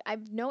don't.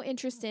 I've no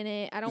interest in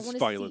it. I don't It's want to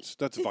violence. see.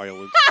 That's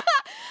violence.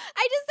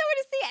 I just don't want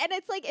to see it. And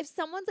it's like if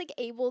someone's like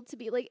able to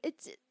be like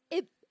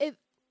it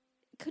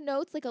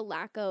connotes like a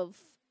lack of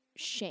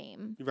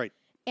shame Right.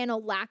 and a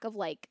lack of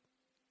like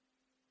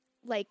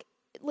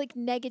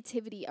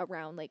negativity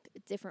around like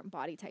different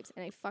body types,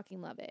 and I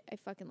fucking love it.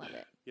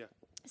 Yeah.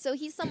 So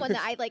he's someone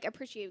that I like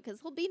appreciate because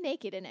he'll be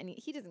naked and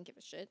he doesn't give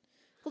a shit.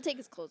 He'll take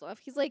his clothes off.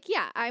 He's like,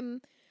 yeah,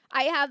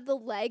 I have the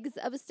legs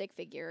of a stick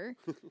figure.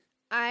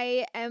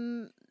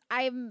 I'm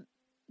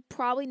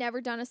probably never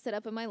done a sit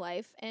up in my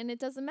life, and it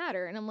doesn't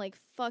matter. And I'm like,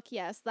 fuck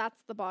yes,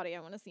 that's the body I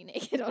want to see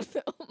naked on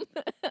film.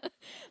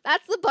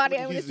 That's the body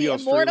I want to He's see the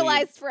Australian-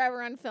 immortalized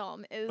forever on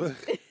film. Is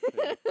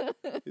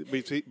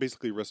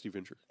Basically, Rusty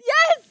Venture.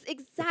 yes,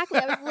 exactly.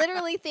 I was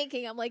literally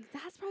thinking, I'm like,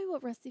 that's probably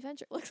what Rusty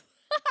Venture looks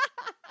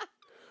like.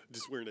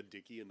 Just wearing a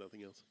dickie and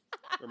nothing else.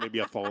 Or maybe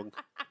a thong.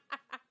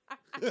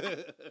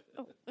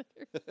 Oh,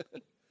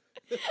 literally.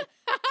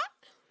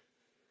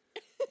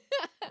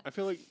 I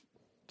feel like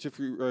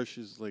Jeffrey Rush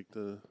is like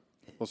the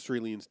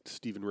Australian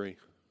Stephen Ray.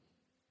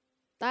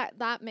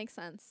 That makes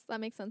sense. That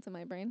makes sense in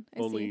my brain. I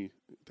Only, see.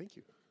 thank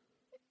you.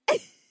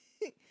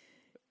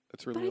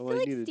 That's But really I all feel I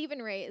like needed.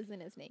 Stephen Ray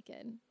isn't as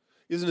naked.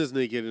 Isn't as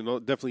naked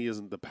and definitely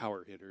isn't the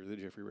power hitter that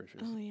Jeffrey Rush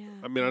is. Oh yeah.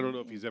 I mean, I don't know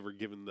if he's ever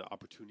given the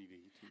opportunity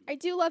to. I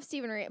do love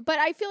Stephen Ray, but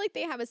I feel like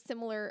they have a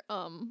similar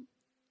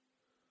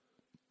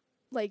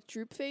like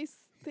droop face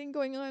thing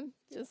going on.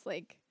 Just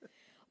like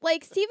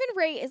Stephen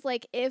Ray is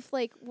like if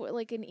like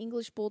an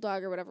English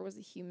bulldog or whatever was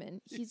a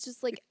human. He's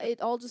just like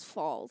it all just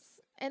falls.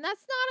 And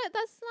that's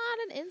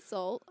not an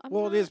insult.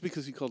 It is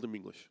because he called him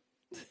English.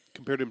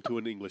 Compared him to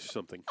an English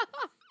something.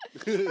 Or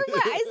what?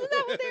 Isn't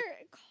that what they're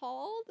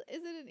called?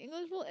 Is it an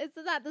English bull? Is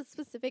that the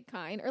specific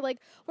kind? Or like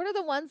what are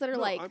the ones that are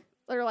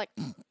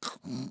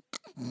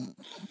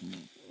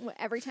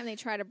every time they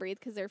try to breathe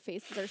because their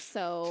faces are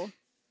so.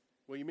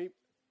 Well, you may.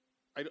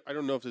 I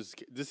don't know if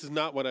this is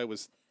not what I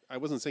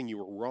wasn't saying you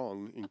were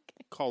wrong in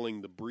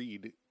calling the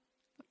breed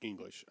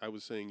English. I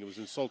was saying it was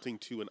insulting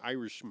to an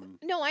Irishman.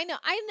 No, I know.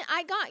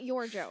 I got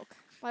your joke.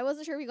 I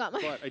wasn't sure if you got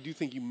mine. But I do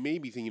think you may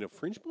be thinking of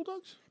French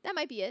bulldogs. That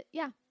might be it.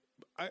 Yeah.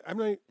 I'm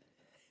not.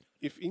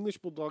 If English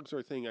bulldogs are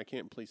a thing, I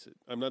can't place it.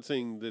 I'm not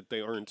saying that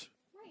they aren't.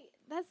 Right.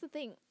 That's the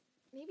thing.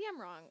 Maybe I'm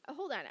wrong.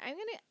 Hold on.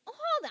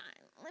 Hold on.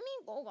 Let me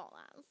Google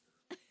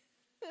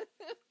this.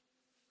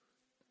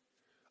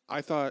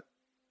 I thought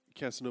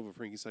Casanova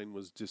Frankenstein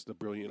was just a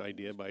brilliant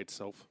idea by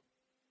itself.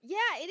 Yeah,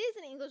 it is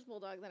an English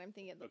bulldog that I'm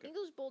thinking. The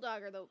English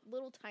bulldog are the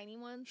little tiny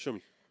ones. Show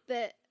me.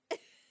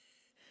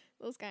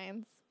 Those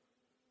kinds.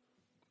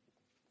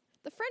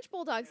 The French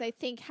bulldogs, I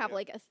think, have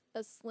like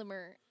a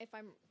slimmer. If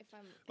I'm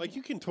like,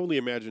 you can totally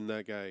imagine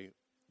that guy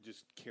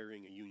just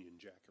carrying a Union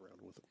Jack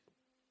around with him.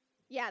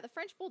 Yeah, the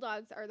French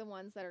bulldogs are the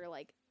ones that are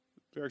like.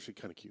 They're actually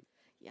kind of cute.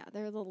 Yeah,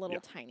 they're the little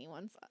tiny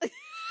ones. The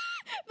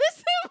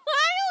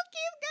smile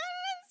keeps going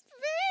on his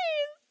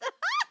face.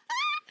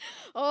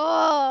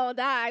 Oh,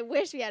 I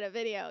wish we had a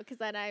video because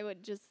then I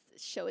would just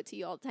show it to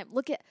you all the time.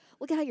 Look at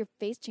how your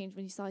face changed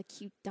when you saw a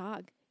cute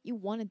dog. You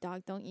want a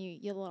dog, don't you?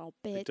 You little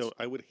bitch.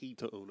 I would hate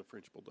to own a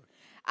French bulldog.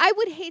 I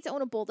would hate to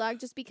own a bulldog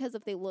just because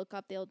if they look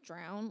up, they'll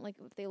drown. Like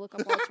if they look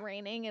up while it's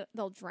raining,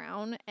 they'll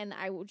drown, and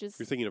I will just.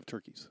 You're thinking of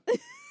turkeys.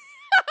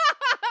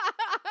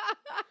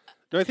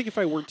 No, I think if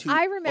I were to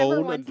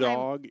own a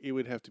dog, it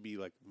would have to be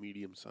like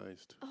medium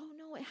sized. Oh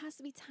no, it has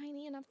to be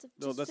tiny enough to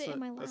fit in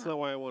my lap. That's not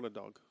why I want a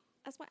dog.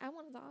 That's why I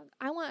want a dog.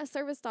 I want a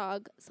service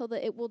dog so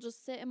that it will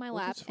just sit in my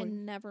lap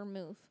and never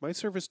move. My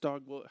service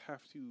dog will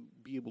have to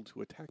be able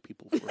to attack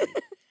people for me.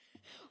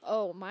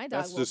 Oh, my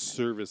dog That's the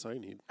service I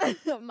need.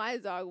 My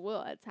dog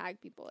will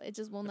attack people. It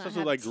just will not have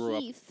teeth. I grew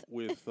up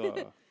with.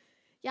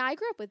 Yeah, I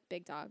grew up with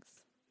big dogs.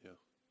 Yeah.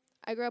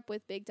 I grew up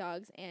with big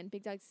dogs, and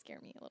big dogs scare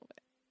me a little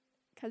bit.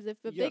 Because if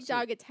a big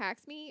dog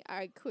attacks me,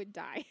 I could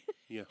die.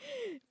 Yeah.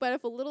 But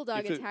if a little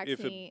dog attacks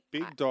me... If a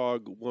big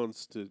dog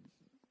wants to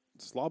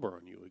slobber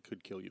on you, it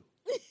could kill you.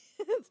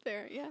 That's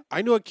fair, yeah.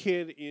 I know a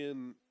kid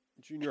in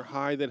junior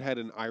high that had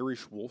an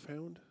Irish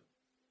wolfhound.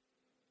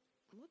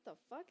 What the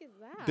fuck is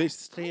that? They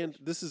stand...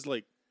 This is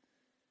like...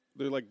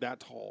 They're like that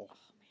tall. Oh,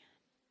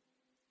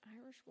 man.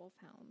 Irish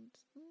wolfhound.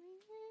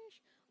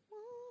 Irish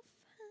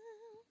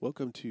wolfhound.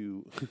 Welcome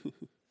to...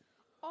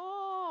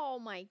 Oh,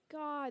 my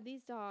God.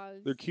 These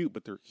dogs. They're cute,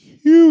 but they're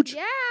huge.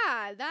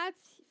 Yeah,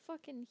 that's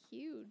fucking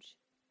huge.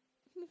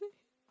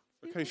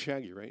 They're kind of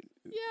shaggy, right?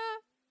 Yeah.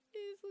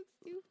 It just looks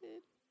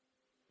stupid.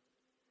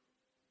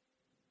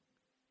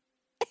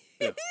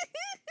 Yeah.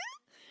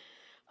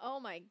 Oh,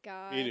 my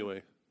God.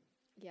 Anyway.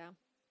 Yeah.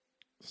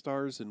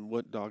 Stars and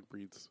what dog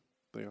breeds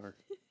they are.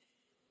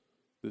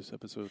 This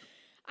episode.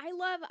 I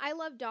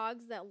love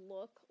dogs that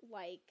look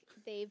like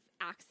they've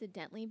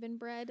accidentally been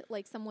bred.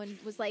 Like someone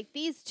was like,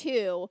 these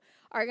two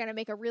are going to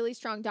make a really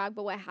strong dog.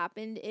 But what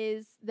happened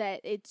is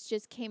that it's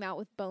just came out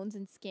with bones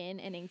and skin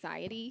and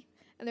anxiety.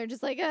 And they're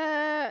just like,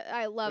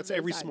 I love That's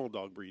every small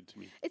dog breed to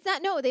me. It's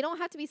not, no, they don't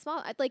have to be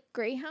small. Like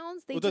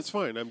greyhounds. That's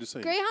fine. I'm just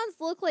saying. Greyhounds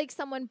look like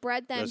someone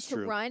bred them That's to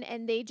true. run,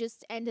 and they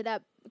just ended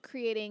up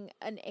creating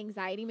an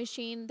anxiety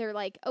machine. They're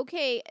like,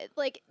 okay,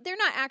 like they're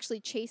not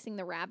actually chasing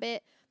the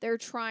rabbit. They're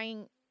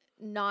trying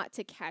not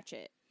to catch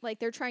it. Like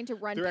they're trying to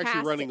run past it. They're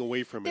actually running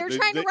away from it. They're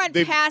trying to run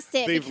past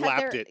it. They've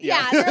lapped it.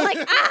 Yeah, they're like,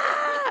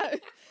 ah,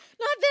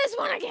 not this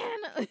one again.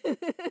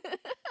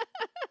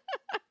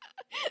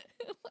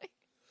 Like,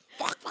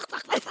 fuck.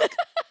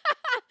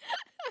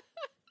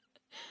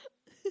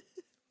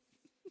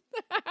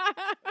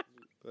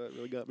 That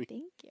really got me.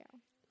 Thank you.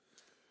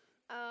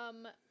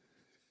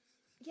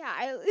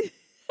 Yeah,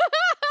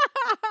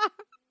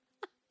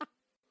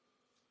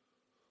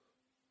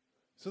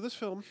 So this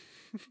film,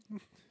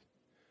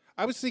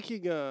 I was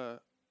thinking, I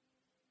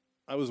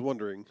was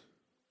wondering,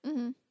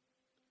 Mm-hmm.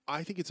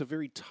 I think it's a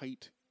very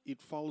tight,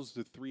 it follows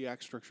the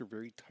 3-act structure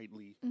very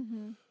tightly.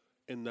 Mm-hmm.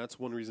 And that's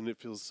one reason it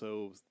feels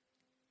so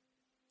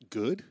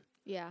good,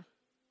 Yeah.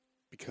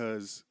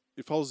 because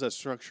it follows that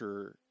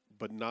structure,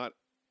 but not,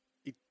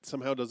 it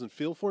somehow doesn't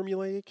feel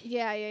formulaic.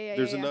 Yeah, yeah, yeah.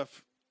 There's yeah,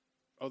 enough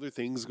other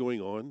things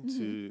going on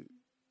to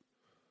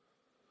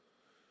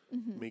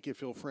Mm-hmm. make it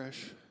feel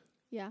fresh.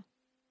 Yeah.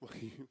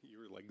 You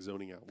were like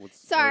zoning out.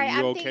 Sorry, are you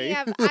I'm okay? thinking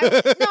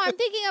of I'm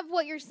thinking of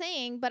what you're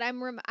saying, but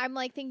I'm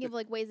like thinking of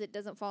like ways it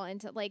doesn't fall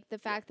into like the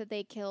fact that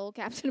they kill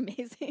Captain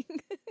Amazing.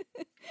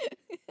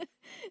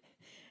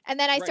 And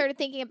then I Right. started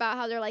thinking about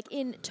how they're like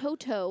in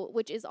Toto,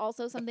 which is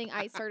also something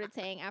I started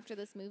saying after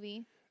this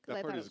movie. 'Cause I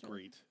That thought part it is was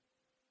really- great.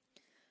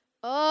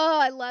 Oh,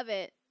 I love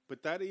it.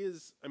 But that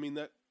is, I mean,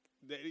 that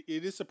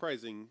it is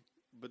surprising,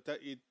 but that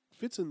it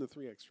fits in the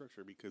 3-act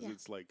structure because Yeah.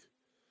 it's like,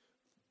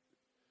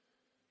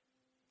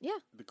 Yeah.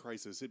 the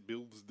crisis. It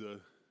builds the,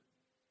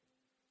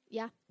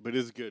 Yeah. but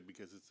it's good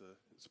because it's a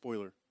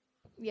spoiler.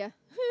 Yeah.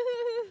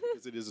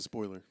 Because it is a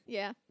spoiler.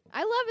 Yeah.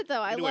 I love it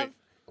though. Anyway, I love.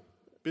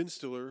 Ben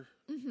Stiller.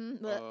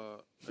 Mm-hmm.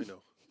 I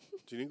know.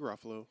 Jeannie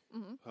Garofalo.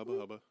 Mhm. Hubba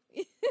Hubba.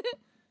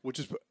 Which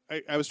is,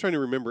 I was trying to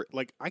remember.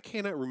 Like, I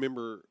cannot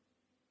remember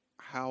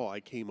how I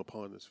came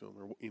upon this film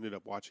or ended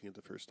up watching it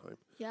the first time.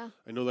 Yeah.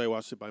 I know that I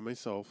watched it by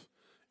myself,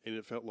 and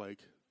it felt like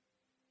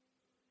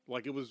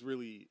it was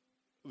really,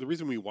 the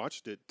reason we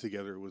watched it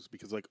together was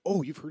because like,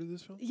 oh, you've heard of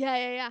this film? Yeah.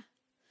 Yeah. Yeah.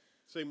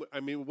 Same. I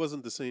mean, it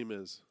wasn't the same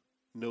as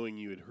knowing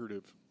you had heard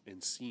of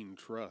and seen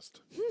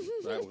Trust.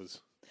 That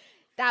was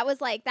That was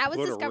put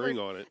a discovered. ring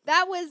on it.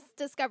 That was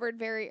discovered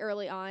very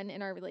early on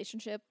in our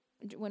relationship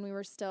when we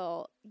were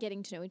still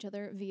getting to know each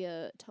other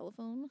via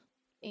telephone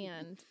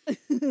and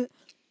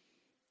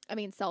I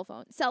mean cell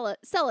phone, cell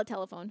a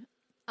telephone.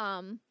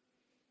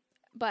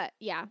 But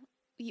yeah,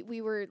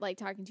 we were like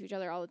talking to each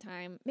other all the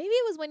time. Maybe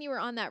it was when you were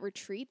on that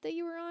retreat that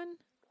you were on.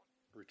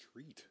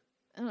 Retreat.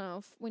 I don't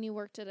know when you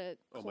worked at a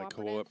Oh, my cooperative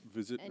co-op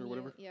visit and or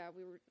whatever.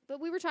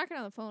 we were talking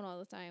on the phone all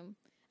the time.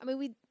 I mean,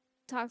 we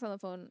talked on the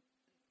phone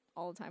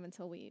all the time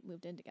until we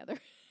moved in together.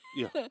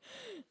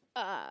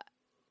 Yeah.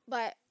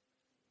 But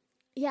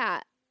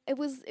yeah, it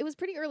was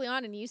pretty early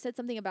on, and you said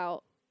something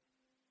about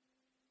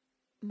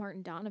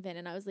Martin Donovan,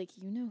 and I was like,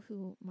 you know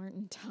who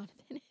Martin Donovan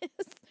is? I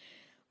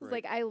was Right.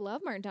 like, I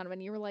love Martin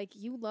Donovan. You were like,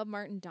 you love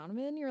Martin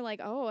Donovan? You were like,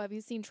 oh, have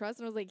you seen Trust?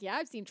 And I was like, yeah,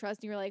 I've seen Trust.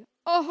 And you were like,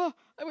 oh,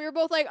 and we were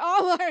both like,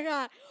 oh my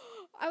God.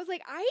 I was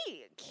like, I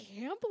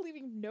can't believe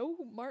you know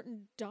who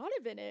Martin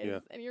Donovan is. Yeah.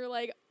 And you're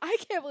like, I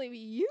can't believe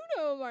you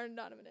know who Martin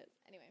Donovan is.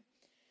 Anyway,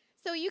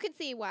 so you can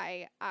see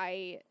why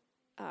I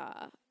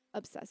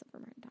obsess over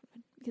Martin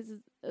Donovan, because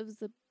it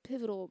was a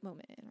pivotal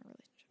moment in our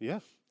relationship.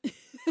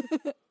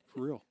 Yeah.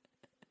 For real.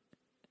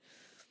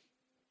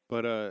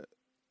 But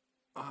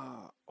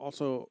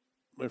also,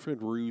 my friend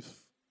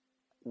Ruth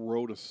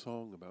wrote a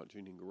song about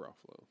Jeannie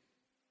Garofalo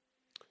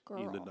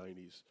in the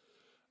 90s.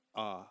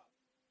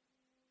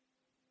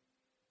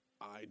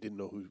 I didn't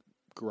know who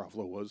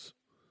Garofalo was,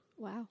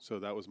 Wow. so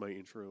that was my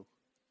intro.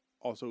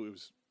 Also,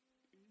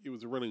 it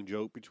was a running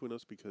joke between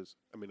us because,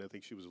 I mean, I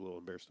think she was a little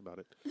embarrassed about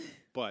it.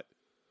 But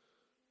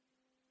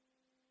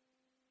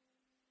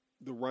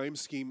the rhyme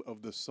scheme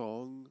of the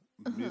song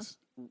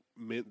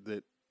meant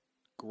that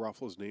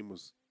Garofalo's name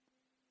was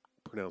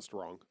pronounced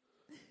wrong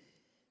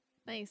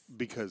Nice.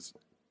 because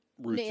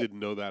Ruth Ma- didn't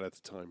know that at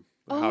the time.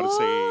 How to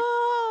say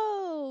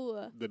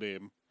Oh, the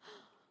name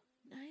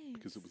nice.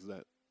 because it was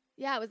that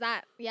Yeah, it was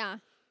that. Yeah.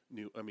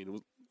 new. I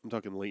mean, I'm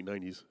talking late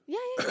 90s. Yeah,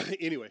 yeah.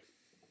 Anyway.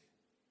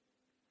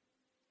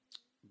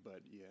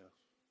 But yeah,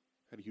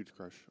 had a huge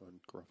crush on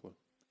Garofalo.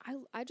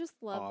 I just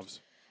loved. Ovs.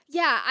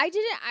 Yeah, I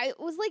didn't. It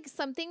was like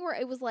something where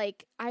it was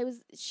like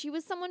she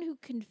was someone who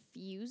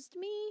confused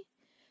me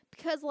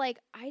because like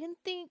I didn't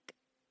think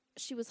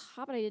she was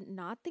hot, but I did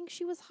not think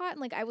she was hot, and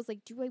like I was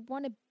like, do I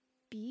want to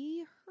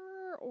be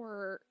her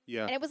or?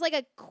 Yeah. And it was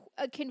like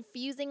a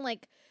confusing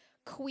like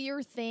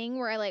queer thing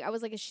where I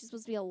was like, is she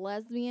supposed to be a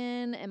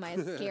lesbian? Am I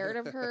scared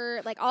of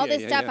her? Like all Yeah,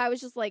 this yeah, stuff. yeah. I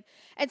was just like,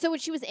 and so when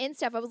she was in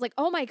stuff, I was like,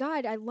 oh my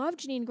God, I love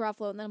Jeanine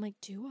Garofalo, and then I'm like,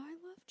 do I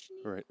love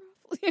Jeanine Right. Garofalo?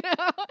 You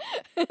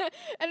know,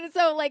 and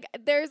so like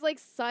there's like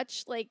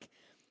such like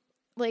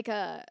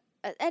a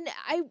and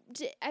I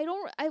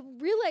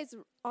realized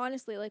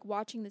honestly like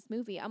watching this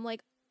movie I'm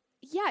like,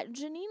 yeah,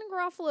 Jeanine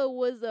Garofalo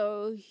was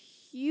a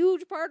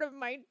huge part of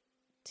my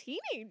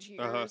teenage years.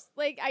 Uh-huh.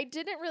 Like it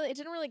didn't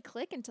really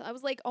click until I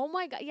was like, oh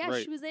my God, yeah,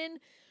 Right. she was in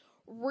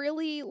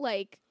really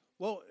like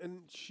Well,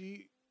 and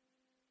she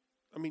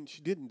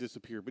didn't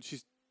disappear, but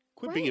she's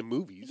quit being in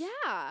movies.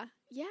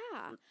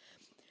 yeah,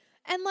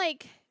 and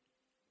like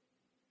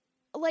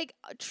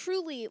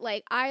truly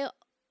I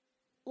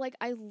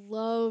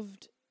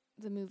loved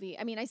the movie.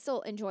 I mean, I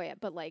still enjoy it,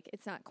 but like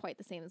it's not quite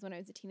the same as when I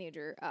was a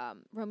teenager.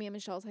 Romeo and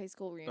Michelle's high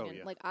school reunion.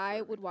 yeah. Like I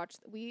Right. would watch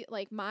me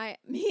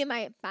and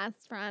my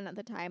best friend at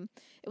the time.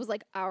 It was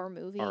like our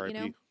movie, you know.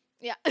 R.I.P.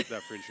 Yeah.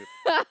 That friendship.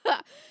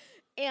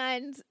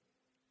 And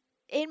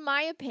in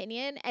my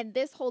opinion, and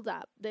this holds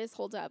up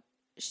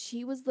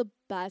she was the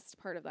best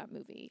part of that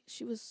movie.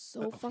 She was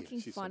so yeah, fucking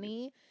she's so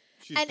funny.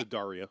 She's And- the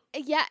Daria.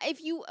 Yeah,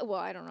 well,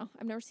 I don't know.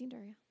 I've never seen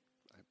Daria.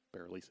 I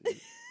barely seen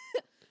it.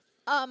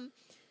 I'm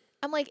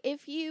like,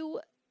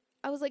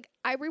 I was like,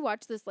 I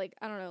rewatched this like,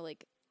 I don't know,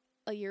 like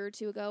a year or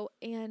two ago,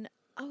 and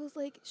I was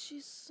like,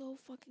 she's so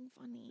fucking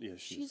funny. Yeah,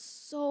 she's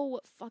so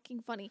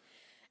fucking funny.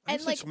 I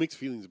have And like, such mixed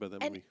feelings about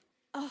that and- movie.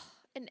 oh,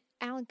 and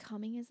Alan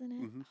Cumming is in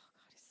it. Mhm. Oh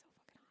god, he's so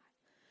fucking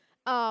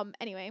hot.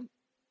 Anyway,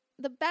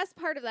 the best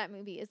part of that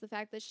movie is the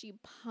fact that she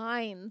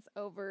pines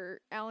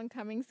over Alan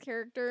Cumming's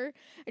character,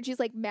 and she's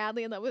like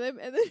madly in love with him,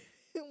 and then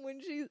this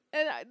is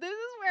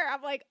where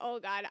I'm like, oh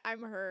god,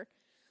 I'm her.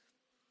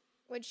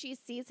 When she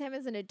sees him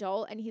as an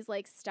adult and he's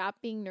like, stop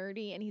being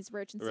nerdy and he's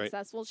rich and Right.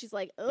 successful, she's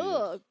like,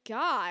 oh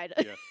god.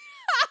 Yeah.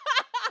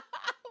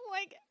 I'm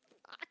like,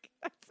 fuck,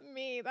 that's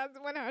me. That's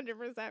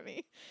 100%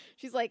 me.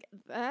 She's like,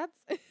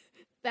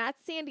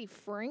 that's Sandy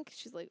Frank.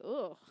 She's like,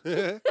 oh,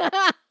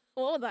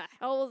 what the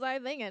hell was I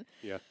thinking?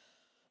 Yeah.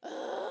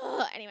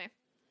 Anyway.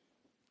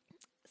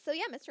 So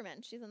yeah, Mr.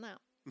 Men, she's in that.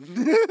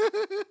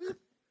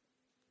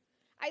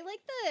 I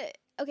like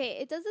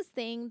it does this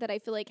thing that I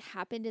feel like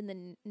happened in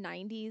the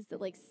 90s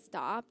that like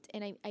stopped,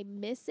 and I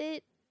miss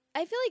it.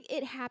 I feel like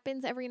it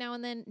happens every now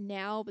and then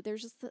now, but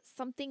there's just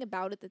something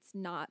about it that's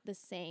not the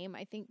same.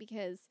 I think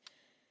because,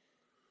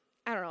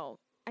 I don't know,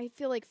 I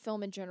feel like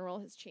film in general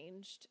has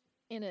changed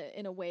in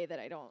a way that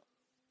I don't,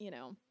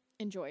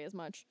 enjoy as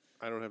much.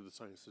 I don't have the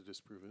science to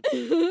disprove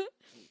it.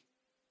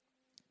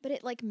 But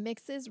it like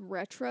mixes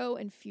retro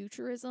and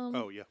futurism.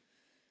 Oh, yeah.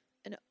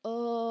 And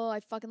I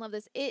fucking love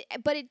this.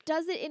 But it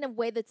does it in a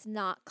way that's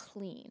not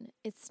clean.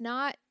 It's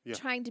not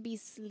trying to be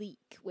sleek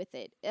with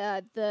it.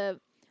 The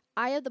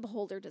Eye of the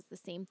Beholder does the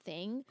same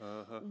thing,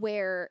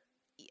 where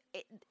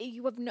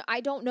you have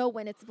I don't know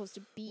when it's supposed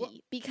to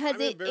be because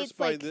I'm it's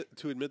like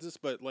to admit this,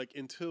 but like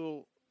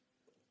until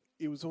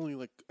it was only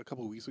like a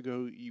couple of weeks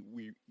ago,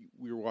 we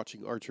were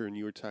watching Archer, and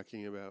you were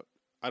talking about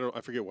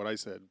I forget what I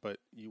said, but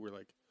you were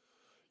like,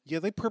 yeah,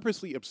 they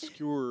purposely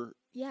obscure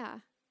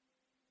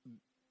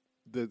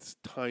the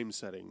time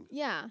setting.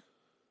 Yeah.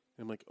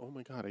 I'm like, oh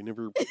my god, I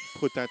never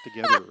put that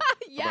together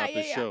about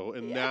this show,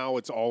 and now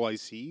it's all I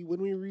see when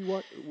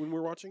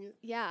we're watching it.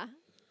 Yeah.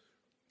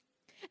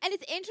 And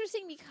it's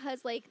interesting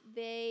because like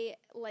they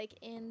like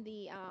in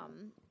the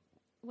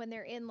when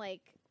they're in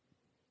like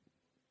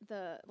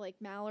the like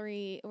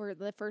Mallory or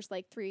the first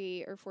like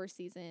 3 or 4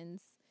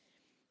 seasons,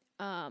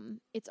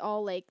 it's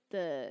all like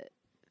the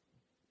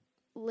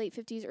late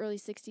 50s, early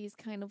 60s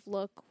kind of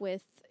look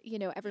with,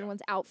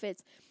 everyone's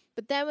outfits.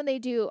 But then when they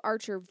do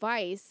Archer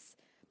Vice,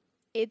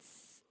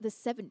 it's the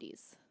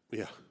 70s.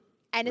 Yeah.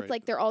 And it's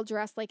like they're all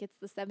dressed like it's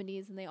the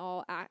 70s, and they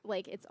all act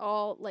like it's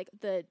all like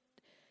the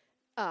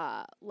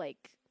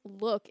like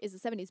look is the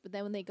 70s. But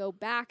then when they go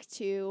back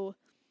to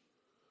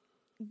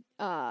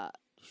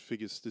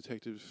Figgis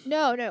Detective.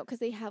 No, because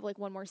they have like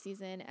one more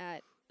season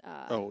at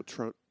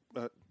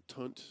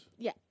Tunt.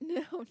 Yeah.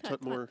 No, not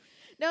Tuntmore.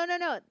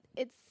 No.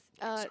 It's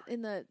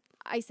in the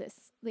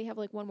ISIS. They have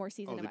like one more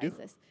season of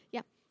ISIS.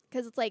 Yeah.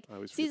 Because it's like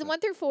season 1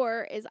 through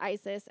 4 is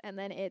ISIS, and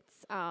then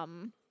it's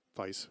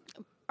Vice.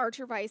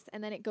 Archer Vice,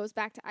 and then it goes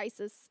back to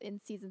ISIS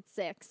in season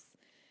 6.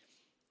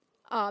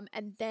 And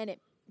then it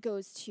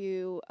goes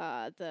to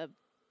the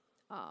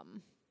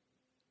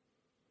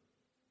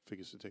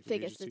Figgis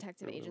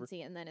Detective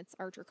Agency, and then it's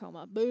Archer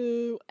Coma.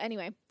 Boo.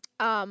 Anyway,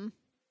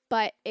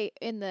 but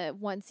in the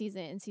one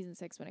season, in season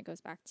 6, when it goes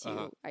back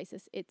to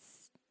ISIS,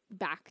 it's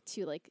back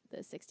to like the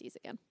 60s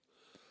again.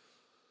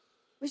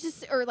 Which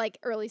is, or like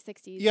early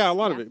 60s. Yeah, a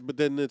lot of it. But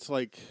then it's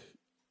like,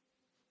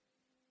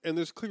 and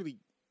there's clearly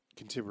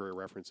contemporary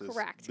references.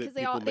 Correct, because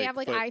they have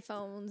like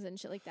iPhones and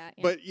shit like that.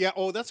 Yeah. But yeah,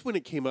 that's when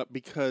it came up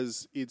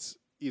because it's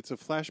a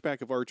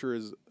flashback of Archer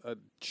as a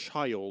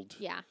child.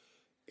 Yeah.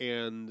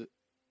 And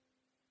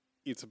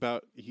it's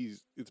about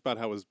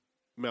how his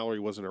Mallory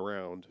wasn't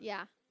around.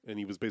 Yeah. And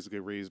he was basically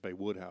raised by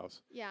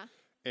Woodhouse. Yeah.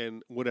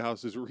 And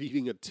Woodhouse is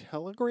reading a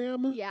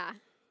telegram. Yeah.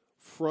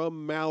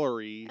 From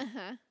Mallory.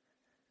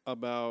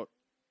 About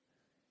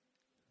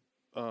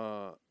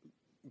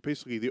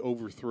basically the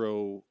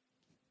overthrow.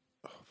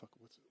 Oh fuck!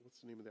 What's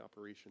the name of the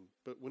operation?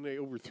 But when they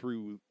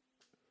overthrew,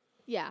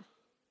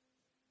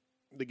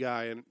 the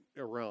guy in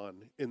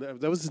Iran, and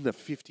that was in the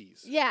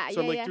 50s. Yeah,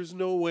 so I'm like, there's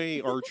no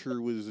way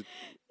Archer was.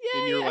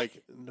 And you're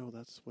like, no,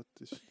 that's what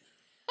this.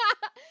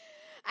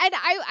 And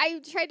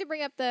I tried to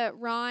bring up the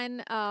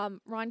Ron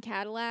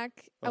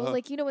Cadillac. I was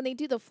like, when they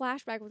do the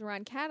flashback with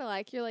Ron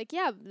Cadillac, you're like,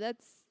 yeah,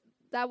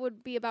 that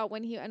would be about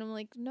when and I'm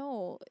like,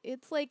 no,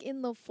 it's like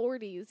in the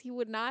 40s. He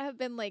would not have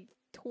been like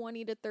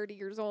 20 to 30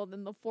 years old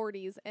in the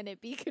 40s and it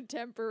be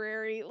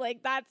contemporary.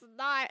 Like that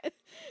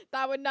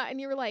would not. And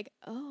you were like,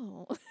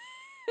 oh.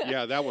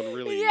 Yeah, that one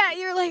really. Yeah,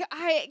 you're like,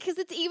 because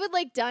it's even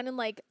like done in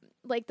like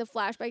the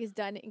flashback is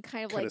done in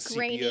kind of like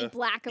grainy sepia.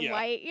 Black and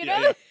white, you know?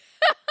 Yeah.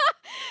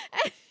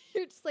 And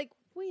you're just like,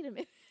 wait a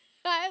minute.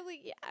 I was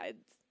like, yeah,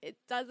 it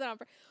does it on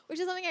purpose,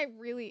 which is something I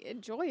really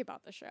enjoy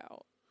about the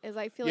show. Is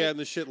I feel Yeah, like and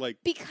the shit like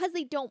because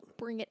they don't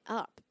bring it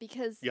up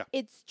because Yeah.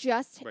 it's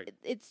just Right.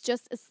 it's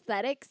just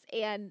aesthetics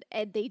and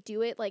they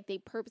do it like they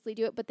purposely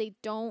do it, but they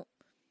don't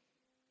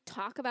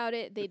talk about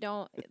it. They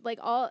don't like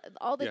all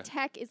the Yeah.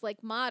 tech is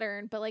like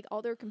modern, but like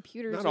all their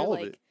computers not are all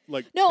like of it.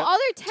 Like no, all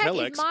their tech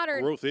telex is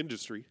modern. growth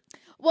industry.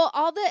 Well,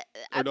 all the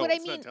Or no, what I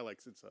it's mean not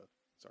telex. It's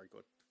sorry,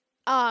 go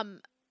uh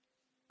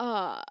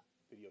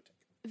ahead.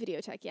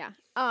 Videotech, yeah.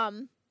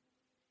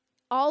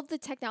 All of the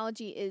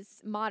technology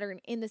is modern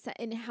in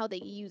in how they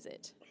use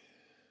it.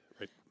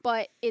 Right.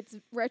 But it's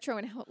retro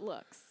in how it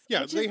looks.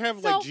 Yeah, which they is have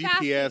so like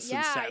GPS fascinating.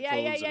 and sat yeah,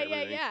 phones yeah, and yeah,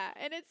 everything. yeah.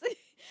 And it's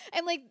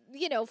and like,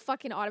 you know,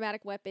 fucking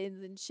automatic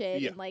weapons and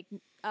shit Yeah. and like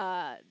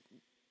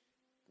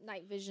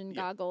night vision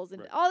Yeah, goggles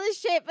and right. all this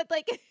shit, but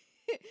like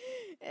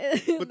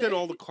But then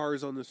all the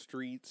cars on the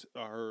streets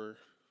are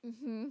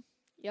mm-hmm.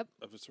 Yep.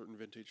 of a certain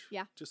vintage.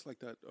 Yeah. Just like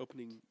that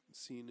opening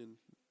scene in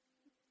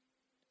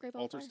Great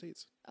Alter Ballfire.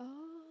 States. Oh,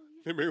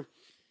 yeah.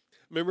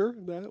 Remember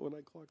that when I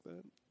clocked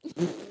that?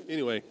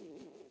 Anyway.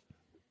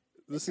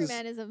 This is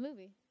Superman is a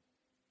movie.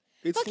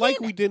 it's Fucking- like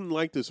we didn't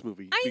like this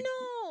movie. I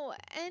know,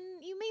 and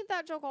you made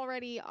that joke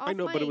already. Off I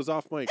know, but it mic. was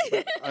off mic.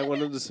 But I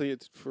wanted to say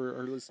it for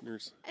our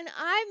listeners. And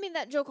I've made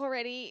that joke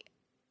already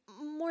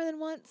more than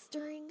once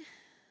during.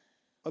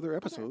 Other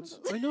episodes.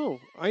 episodes. I know.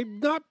 I'm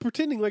not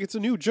pretending like it's a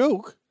new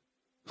joke.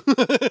 I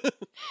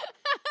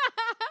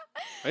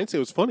didn't say it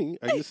was funny.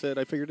 I just said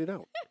I figured it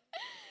out.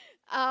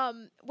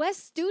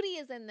 Wes Studi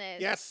is in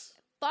this. Yes.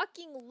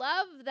 Fucking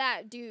love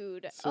that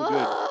dude. So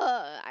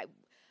good.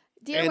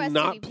 Dear Wes And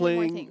not Studi, do more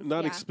playing, things.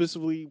 not yeah.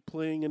 explicitly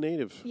playing a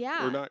native.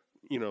 Yeah. Or not,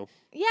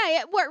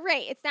 Yeah, what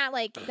right. It's not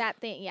like that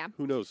thing, yeah.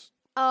 who knows?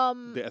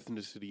 Um The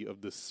ethnicity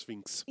of the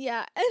Sphinx.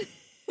 yeah.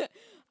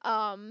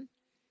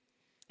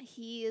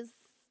 He's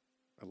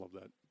I love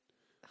that.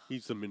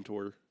 He's the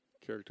mentor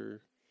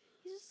character.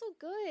 he's just so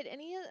good.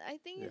 And I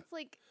think Yeah. it's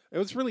like It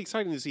was really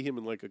exciting to see him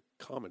in like a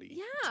comedy.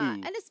 yeah. too.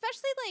 And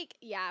especially like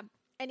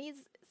and he's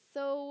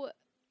so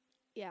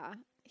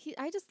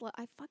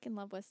I fucking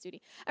love Wes Studi.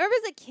 I remember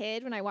as a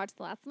kid when I watched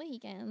The Last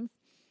Mohicans,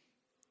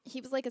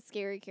 he was like a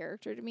scary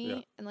character to me.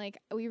 Yeah. And like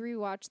we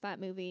rewatched that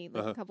movie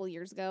like Uh-huh. a couple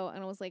years ago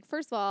and I was like,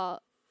 first of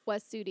all,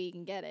 Wes Studi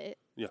can get it.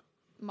 Yeah.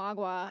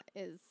 Magua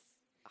is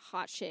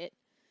hot shit.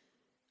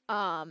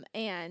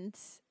 And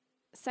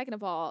second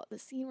of all, the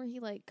scene where he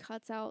like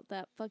cuts out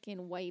that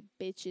fucking white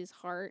bitch's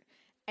heart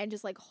and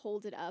just like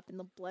holds it up and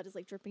the blood is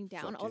like dripping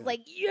down. Fuck I was yeah.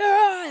 like,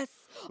 yes,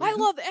 Wait, I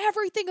who- love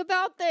everything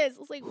about this. I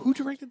was like, Who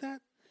directed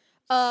that?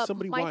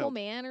 Somebody Michael wild.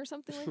 Mann or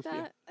something like Yeah,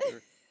 that.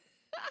 sure.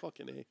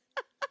 Fucking A. I'm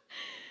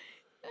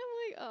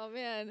like, oh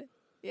man,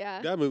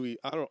 yeah. That movie,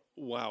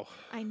 wow.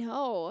 I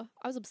know.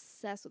 I was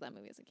obsessed with that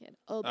movie as a kid.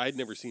 I'd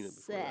never seen it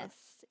before that.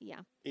 Obsessed. Yeah,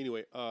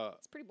 Anyway,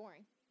 it's pretty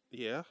boring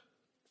yeah,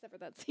 except for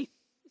that scene.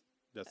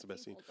 that's the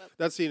best scene. holds up.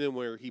 That scene in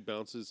where he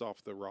bounces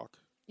off the rock.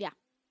 Yeah.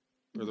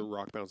 Or the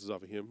rock bounces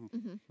off of him,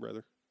 Mhm.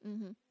 rather.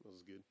 Mm-hmm. That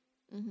was good.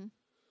 Mm-hmm.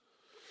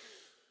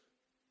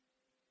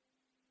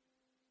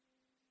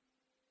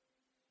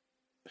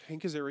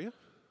 Hank Azaria.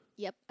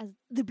 Yep, as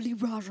the Blue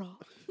Raja.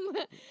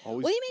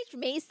 Always. William H.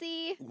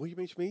 Macy, William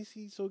H.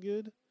 Macy, so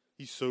good.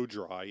 He's so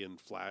dry and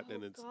flat,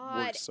 and it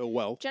God. works so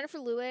well. Jennifer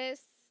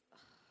Lewis.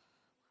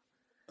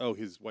 Oh,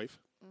 his wife,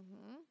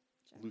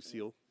 Mm-hmm.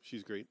 Lucille.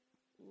 She's great.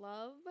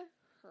 Love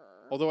her.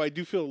 Although I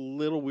do feel a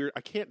little weird.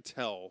 I can't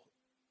tell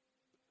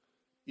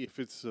if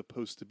it's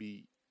supposed to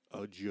be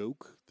a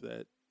joke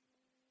that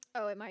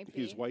Oh, it might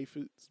be. his wife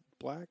is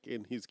black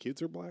and his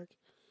kids are black.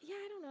 Yeah,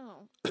 I don't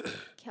know.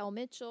 Kel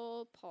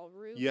Mitchell, Paul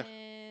Rubens. Yeah.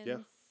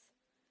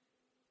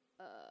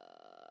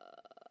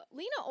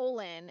 Lena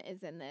Olin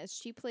is in this.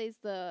 She plays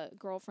the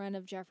girlfriend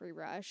of Jeffrey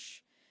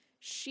Rush.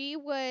 She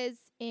was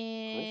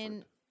in.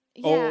 Girlfriend?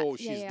 Yeah, Oh,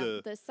 she's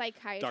the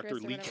psychiatrist Dr. or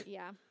whatever. Leak.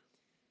 Yeah.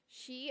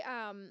 She's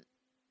someone.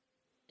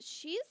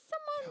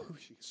 Oh,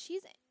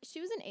 she's- She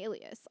was an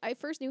Alias. I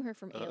first knew her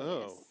from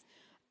Alias.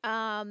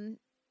 Oh.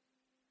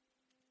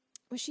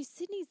 Was she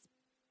Sydney's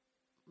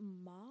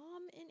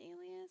mom in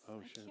Alias?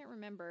 Oh, I shit. can't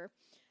remember.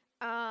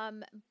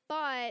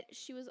 But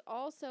she was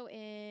also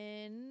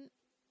in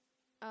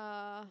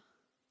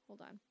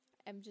hold on.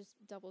 I'm just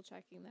double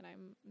checking that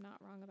I'm not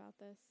wrong about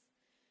this.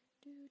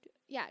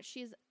 Yeah,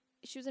 she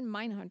was in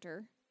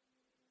Mindhunter.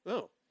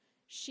 Oh,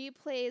 She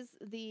plays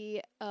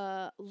the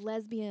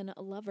lesbian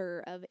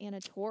lover of Anna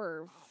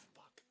Torv. oh,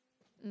 fuck.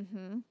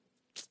 Mm-hmm.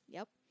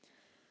 Yep.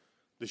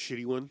 The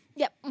shitty one.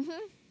 Yep. Mm-hmm.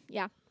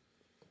 Yeah.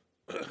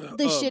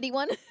 The shitty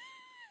one.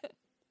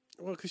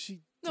 Well, because she.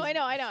 No, I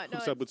know. No,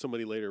 Hooks up with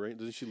somebody later, right?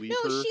 Doesn't she leave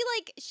no, her?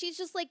 she's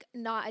just like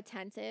not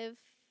attentive.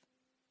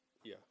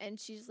 Yeah. And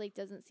she just like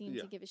doesn't seem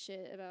Yeah. to give a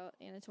shit about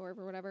Anna Torv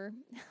or whatever.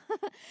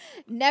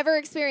 Never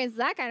experienced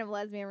that kind of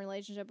lesbian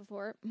relationship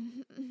before.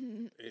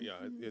 Yeah,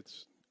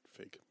 it's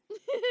fake.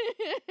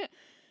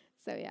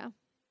 So yeah.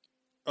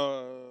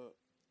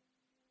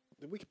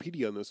 The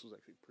Wikipedia on this was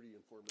actually pretty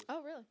informative.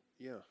 Oh really?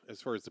 Yeah,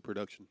 as far as the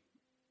production.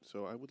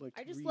 So I would like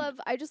to I just read. love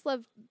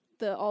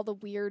all the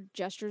weird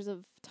gestures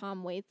of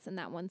Tom Waits in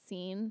that one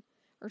scene,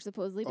 or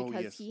supposedly Oh,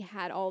 because yes. he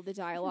had all the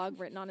dialogue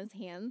written on his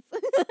hands.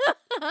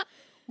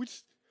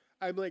 Which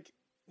I'm like,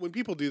 when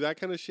people do that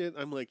kind of shit,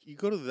 I'm like, you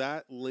go to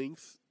that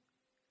length.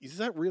 Is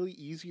that really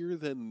easier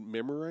than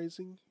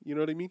memorizing? You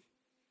know what I mean?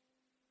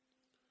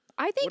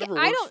 I think Whatever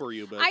I works don't. for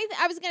you, but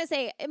I was gonna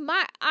say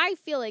I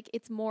feel like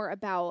it's more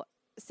about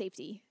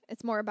safety.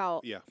 It's more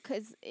about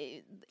because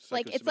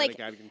like it's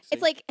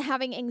like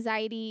having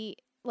anxiety,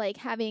 like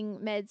having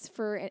meds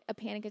for a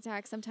panic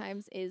attack.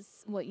 Sometimes is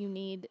what you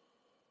need.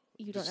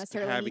 You don't Just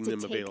necessarily having need to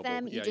them take available.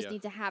 them. You Yeah, just yeah.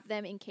 need to have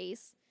them in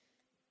case,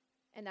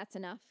 and that's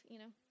enough. You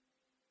know.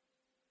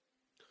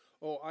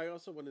 Oh, I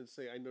also wanted to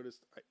say I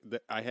noticed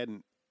that I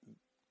hadn't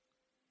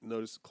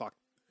noticed the clock.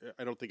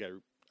 I don't think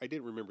I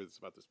didn't remember this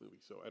about this movie,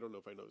 so I don't know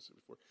if I noticed it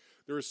before.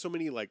 There were so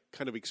many like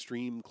kind of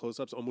extreme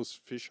close-ups,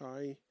 almost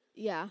fisheye.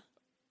 Yeah.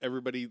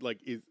 Everybody like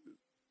is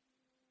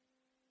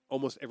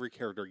almost every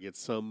character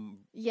gets some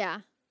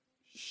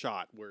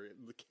shot where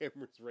the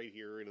camera's right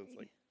here, and it's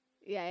like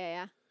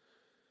yeah.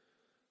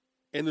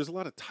 And there's a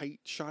lot of tight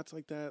shots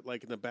like that,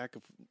 like in the back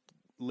of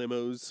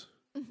limos.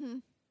 Mm-hmm.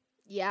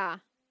 Yeah.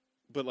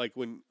 But like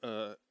when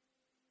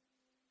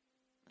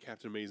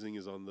Captain Amazing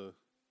is on the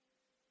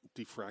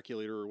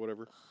defraculator or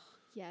whatever.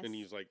 Yes. And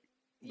he's like,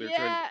 they're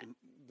trying.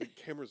 The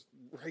camera's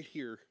right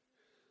here.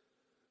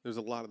 There's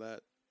a lot of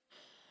that.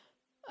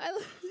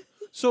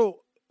 So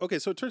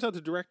it turns out the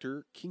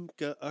director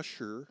Kinka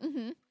Usher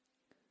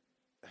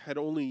had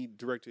only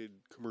directed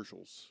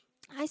commercials.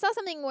 I saw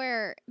something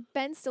where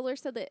Ben Stiller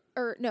said that,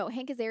 or no,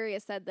 Hank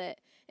Azaria said that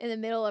in the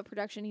middle of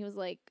production, he was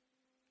like,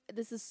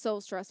 "This is so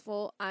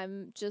stressful.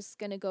 I'm just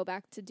gonna go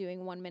back to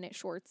doing 1 minute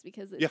shorts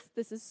because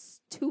this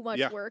is too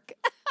much work."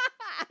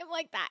 I'm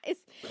like, that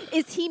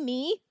is he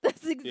me?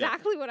 That's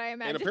exactly what I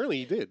imagined. And apparently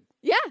he did.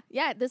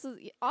 Yeah. This is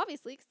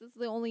obviously because this is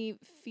the only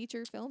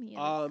feature film he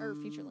had, or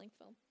feature length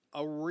film.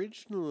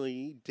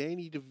 Originally,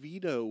 Danny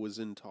DeVito was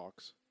in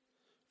talks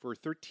for a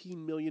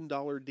 $13 million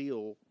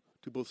deal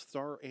to both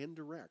star and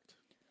direct.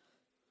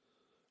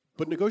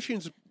 But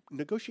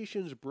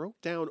negotiations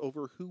broke down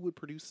over who would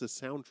produce the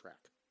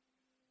soundtrack.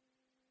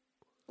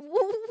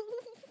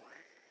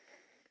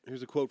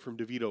 Here's a quote from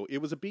DeVito. "It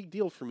was a big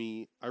deal for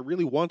me. I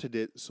really wanted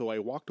it, so I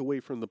walked away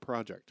from the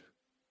project."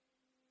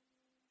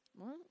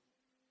 What?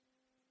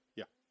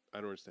 Yeah, I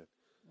don't understand.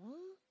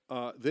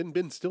 What? Then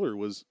Ben Stiller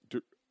was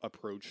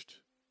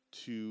approached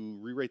to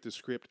rewrite the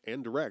script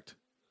and direct,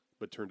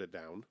 but turned it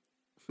down.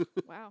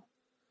 Wow.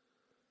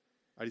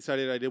 I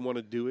decided I didn't want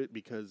to do it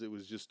because it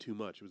was just too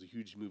much. It was a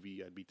huge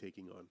movie I'd be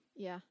taking on.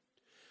 Yeah.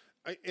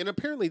 And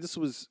apparently this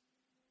was,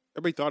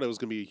 everybody thought it was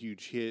going to be a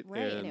huge hit.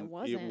 Right, and it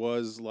wasn't. It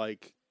was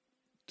like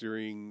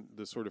during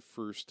the sort of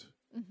first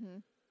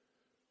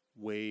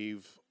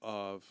wave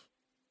of...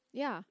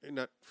 Yeah.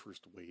 Not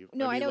first wave.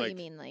 No, I know what you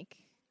mean. Like,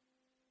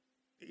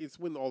 it's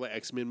when all the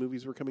X-Men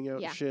movies were coming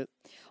out and shit.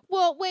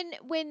 Well,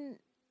 when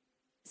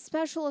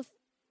special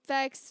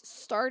effects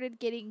started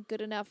getting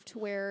good enough to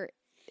where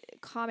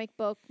comic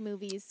book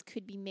movies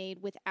could be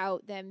made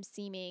without them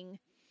seeming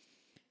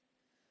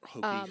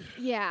hokey.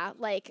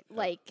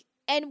 Like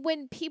and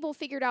when people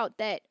figured out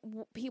that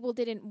people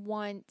didn't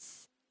want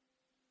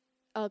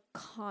a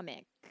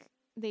comic,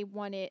 they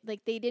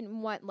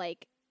didn't want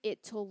like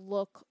it to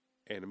look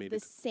animated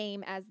the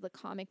same as the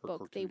comic book.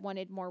 cartoon. They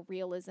wanted more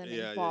realism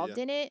involved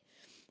in it,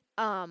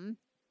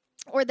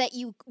 or that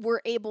you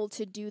were able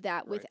to do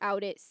that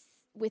without it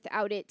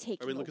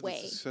taking look away.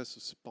 at the success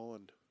of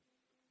Spawn.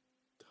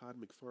 Todd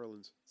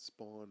McFarlane's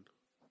Spawn.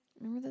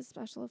 Remember the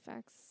special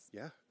effects?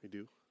 Yeah, I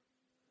do.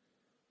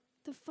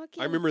 The fucking...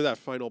 I remember that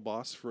final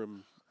boss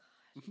from...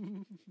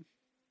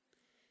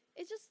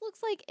 It just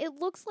looks like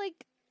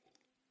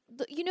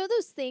you know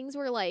those things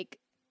where like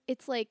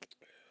it's like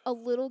a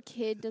little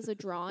kid does a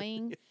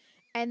drawing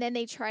and then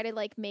they try to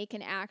like make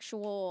an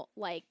actual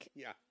like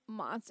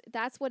monster.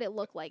 That's what it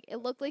looked like. It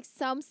looked like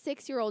some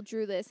 6-year-old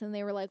drew this and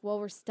they were like, "Well,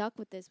 we're stuck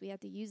with this. We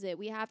have to use it.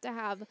 We have to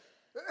have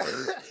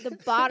the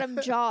bottom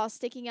jaw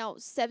sticking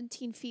out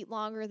 17 feet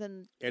longer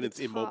than and it's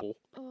top. Immobile.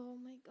 Oh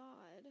my god.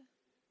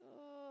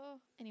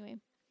 Anyway.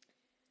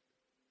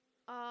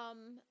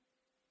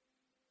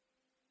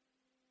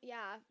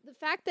 Yeah, the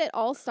fact that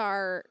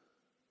All-Star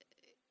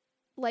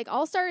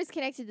is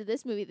connected to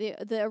this movie.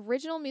 The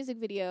original music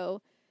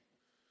video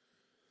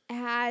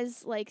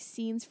has like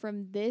scenes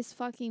from this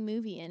fucking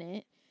movie in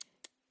it.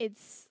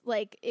 It's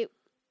like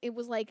it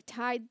was like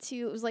tied to,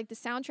 it was like the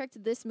soundtrack to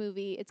this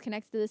movie. It's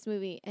connected to this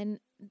movie. And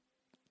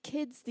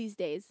kids these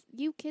days,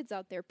 you kids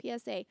out there,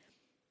 PSA,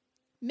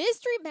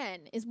 Mystery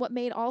Men is what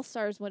made All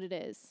Stars what it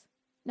is.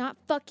 Not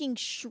fucking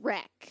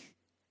Shrek.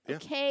 Yeah.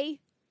 Okay?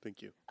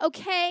 Thank you.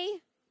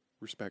 Okay?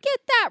 Respect. Get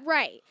that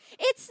right.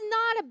 It's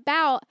not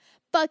about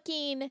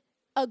fucking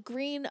a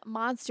green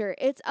monster.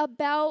 It's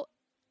about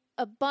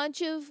a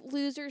bunch of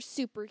loser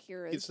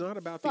superheroes. It's not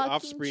about the fucking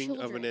offspring of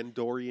children. an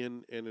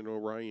Andorian and an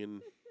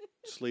Orion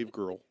slave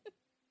girl.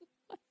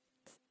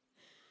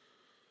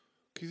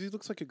 Because he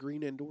looks like a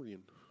green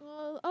Andorian.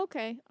 Well,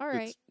 okay. All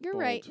right. It's You're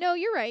right. bald. No,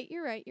 you're right.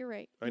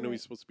 I know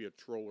he's supposed to be a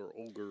troll or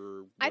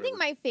ogre or I think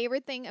whatever. my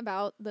favorite thing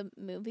about the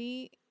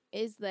movie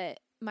is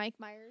that Mike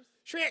Myers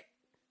Shrek!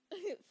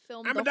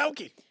 filmed I'm a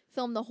donkey!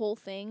 filmed the whole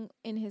thing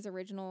in his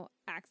original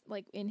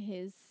like in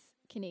his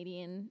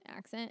Canadian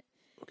accent.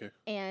 Okay.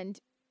 And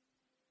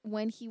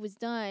when he was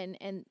done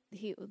and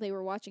they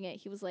were watching it,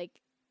 he was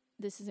like,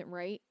 "This isn't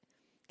right,"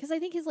 because I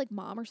think his like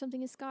mom or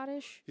something is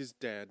Scottish. His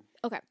dad.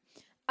 Okay.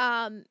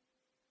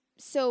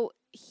 So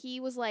he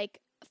was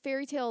like,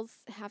 fairy tales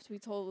have to be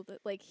told.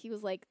 Like he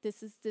was like,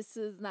 this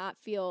does not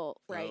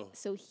feel right. Oh.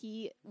 So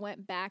he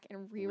went back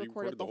and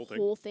re-recorded the the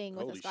whole thing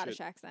with Holy a Scottish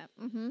shit. accent.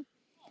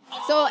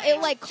 So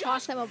it like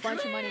cost him a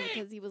bunch of money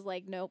because he was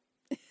like, nope,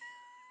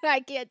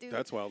 I can't do that.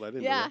 That's wild. I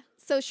didn't know Yeah. that.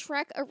 So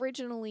Shrek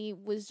originally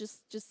was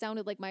just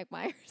sounded like Mike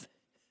Myers.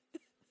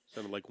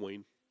 Sounded like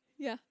Wayne.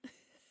 Yeah.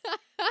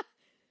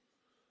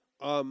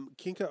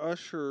 Kinka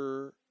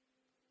Usher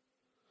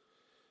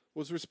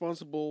was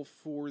responsible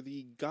for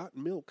the Got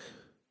Milk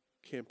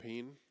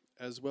campaign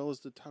as well as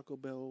the Taco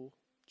Bell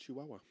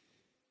Chihuahua.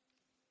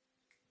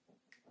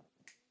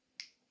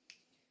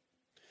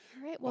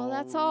 All right. Well,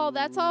 that's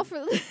all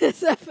for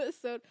this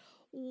episode.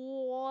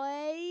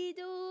 Why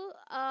do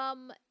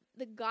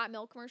the Got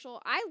Milk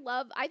commercial? I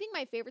think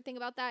my favorite thing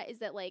about that is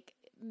that like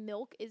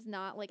milk is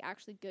not like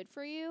actually good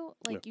for you.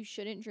 Like you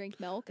shouldn't drink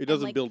milk. It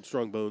doesn't like, build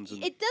strong bones.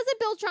 It doesn't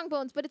build strong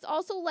bones, but it's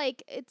also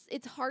like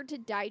it's hard to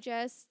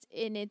digest,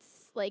 and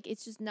it's like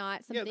it's just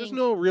not something. Yeah, there's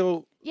no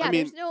real. Yeah, I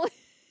mean, there's no.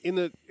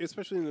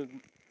 especially in the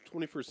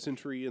 21st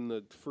century in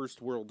the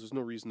first world, there's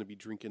no reason to be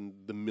drinking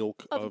the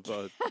milk of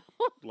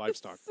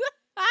livestock.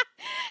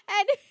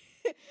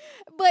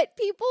 But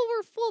people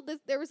were fooled.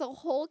 There was a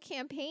whole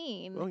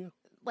campaign. Oh yeah.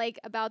 Like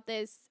about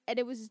this, and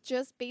it was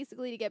just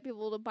basically to get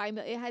people to buy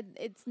milk.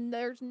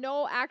 There's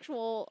no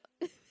actual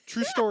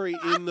True story.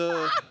 In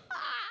the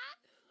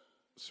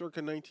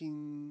circa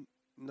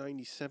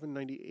 1997,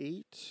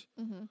 98,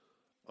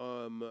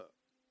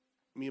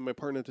 me and my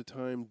partner at the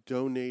time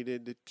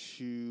donated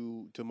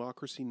to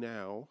Democracy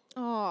Now!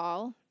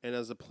 Oh, And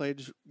as a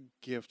pledge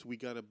gift, we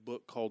got a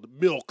book called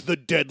Milk, the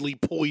Deadly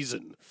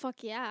Poison,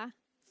 fuck yeah.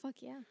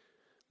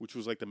 which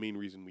was like the main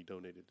reason we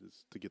donated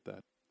is to get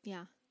that.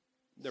 Yeah.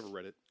 Never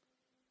read it.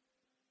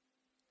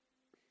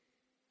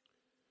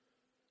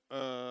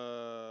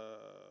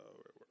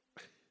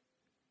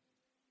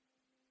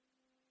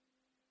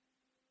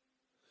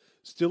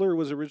 Stiller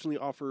was originally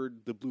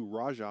offered the Blue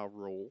Raja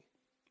role,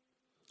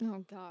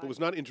 Oh god. but was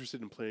not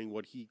interested in playing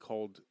what he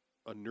called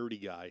a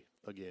nerdy guy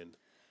again.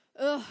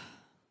 Ugh.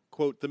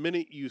 Quote, the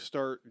minute you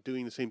start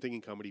doing the same thing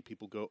in comedy,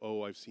 people go,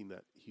 oh, I've seen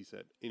that, he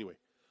said. Anyway,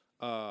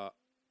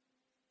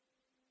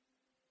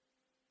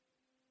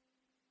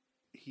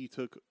 he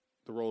took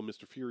the role of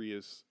Mr.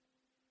 Furious,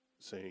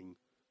 saying,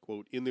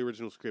 quote, in the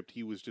original script,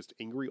 he was just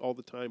angry all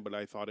the time, but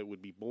I thought it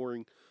would be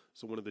boring.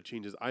 So one of the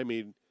changes I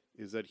made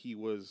is that he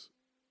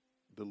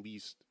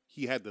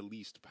had the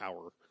least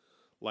power.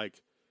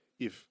 Like,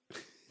 if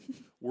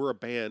we're a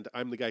band,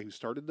 I'm the guy who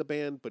started the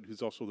band, but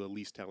who's also the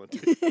least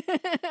talented. Which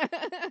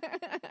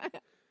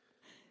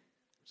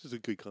is a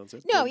good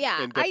concept. No, and,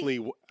 yeah, And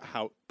definitely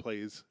how it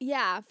plays.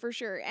 Yeah, for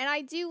sure. And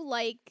I do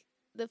like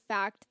the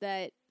fact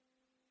that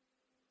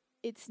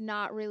it's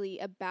not really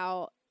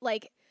about,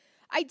 like,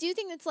 I do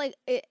think it's like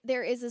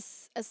there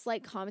is a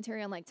slight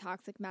commentary on like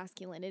toxic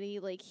masculinity.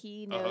 Like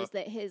he knows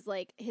that his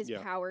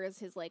power is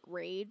his like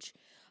rage,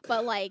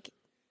 but like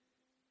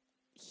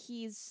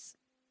he's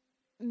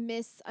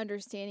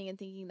misunderstanding and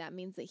thinking that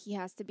means that he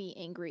has to be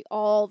angry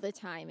all the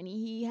time, and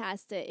he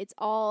has to. It's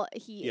all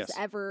he is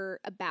ever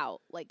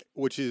about. Like,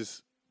 which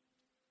is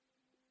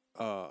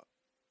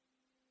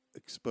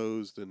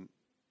exposed and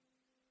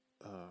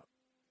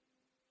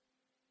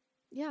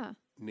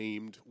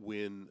named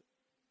when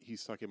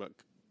he's talking about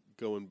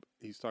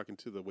he's talking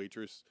to the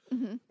waitress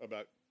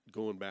about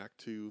going back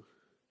to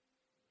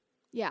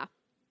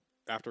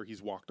after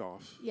he's walked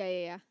off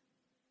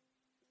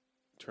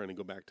trying to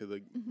go back to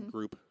the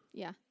group.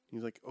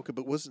 He's like, okay,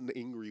 but what's an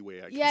angry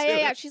way I can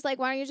say that? She's like,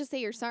 why don't you just say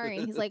you're sorry?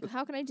 And he's like,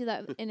 how can I do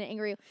that in an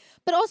angry way?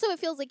 But also it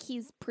feels like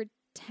he's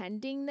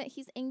pretending that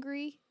he's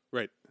angry.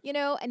 Right. You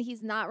know, and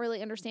he's not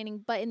really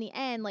understanding. But in the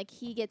end, like,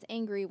 he gets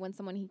angry when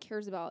someone he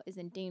cares about is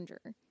in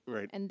danger.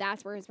 Right. And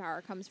that's where his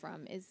power comes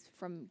from, is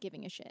from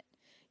giving a shit,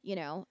 you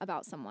know,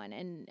 about someone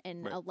and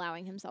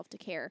allowing himself to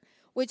care.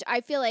 Which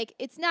I feel like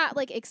it's not,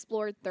 like,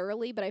 explored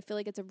thoroughly, but I feel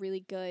like it's a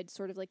really good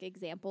sort of, like,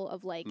 example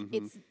of, like,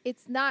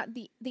 it's not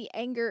the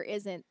anger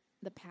isn't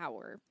the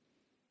power.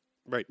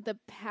 Right. The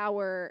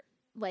power,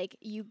 like,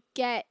 you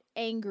get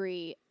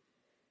angry,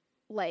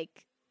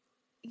 like,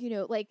 you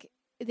know, like,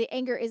 the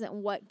anger isn't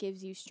what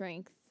gives you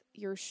strength.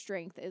 Your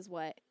strength is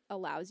what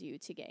allows you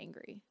to get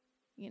angry,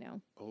 you know?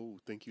 Oh,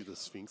 thank you, the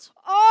Sphinx.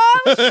 Oh,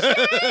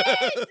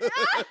 shit!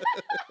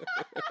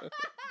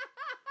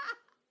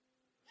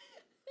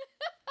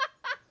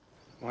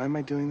 Why am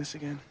I doing this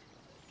again?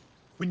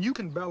 When you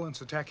can balance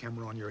attack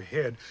hammer on your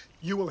head,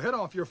 you will head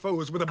off your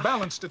foes with a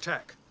balanced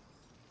attack.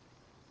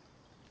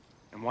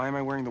 And why am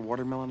I wearing the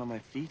watermelon on my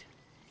feet?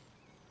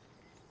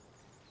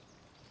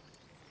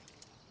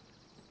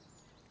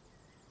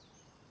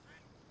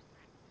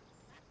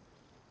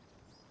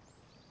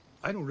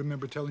 I don't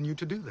remember telling you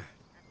to do that.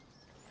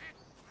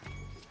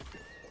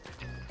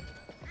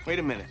 Wait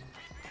a minute.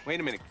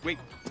 Wait.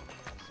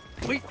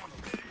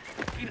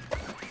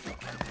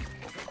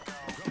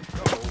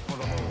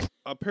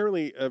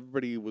 Apparently,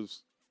 everybody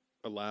was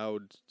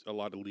allowed a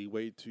lot of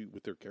leeway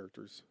with their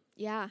characters,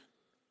 Yeah.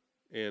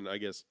 and I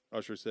guess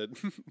Usher said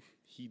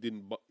he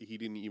didn't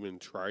even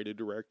try to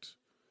direct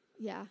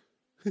Yeah.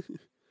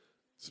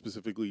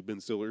 specifically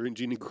Ben Stiller and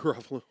Jeannie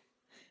Garofalo.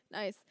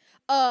 Nice.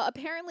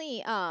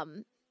 Apparently,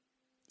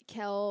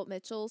 Kel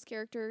Mitchell's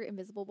character,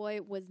 Invisible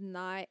Boy, was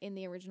not in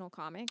the original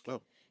comic.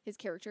 Oh. His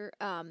character.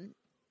 And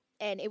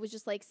it was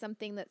just like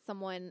something that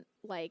someone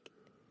like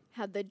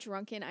had the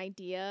drunken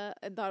idea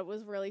and thought it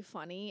was really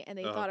funny, and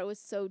they thought it was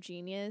so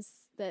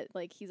genius that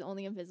like he's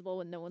only invisible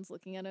when no one's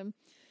looking at him.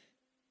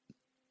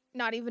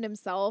 Not even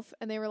himself.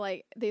 And they were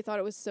like, they thought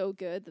it was so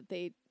good that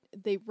they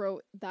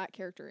wrote that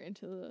character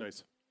into the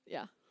Nice.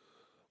 Yeah.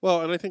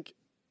 Well, and I think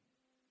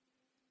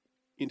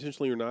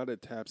intentionally or not,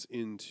 it taps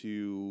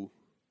into,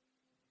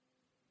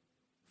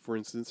 for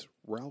instance,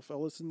 Ralph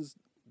Ellison's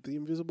The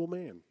Invisible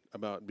Man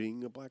about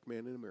being a black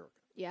man in America.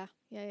 Yeah.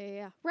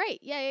 Right.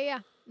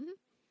 Yeah. Mm-hmm.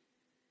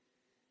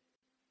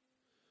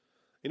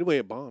 Anyway,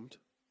 it bombed,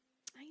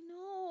 I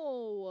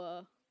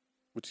know.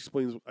 which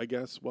explains, I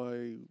guess,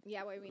 why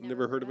Yeah, why we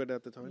never heard of it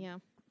at the time. Yeah.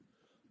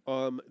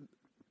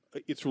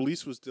 Its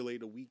release was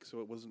delayed a week, so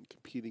it wasn't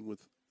competing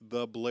with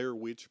The Blair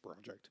Witch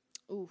Project.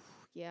 Oof,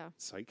 yeah.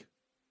 Psych.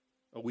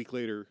 A week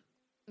later.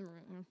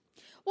 Mm-mm.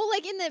 Well,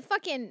 like in the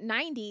fucking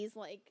 90s,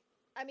 like,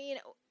 I mean,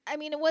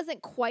 it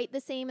wasn't quite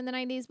the same in the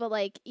 90s, but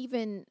like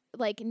even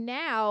like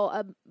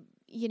now,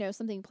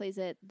 something plays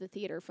at the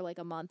theater for like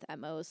a month at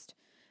most,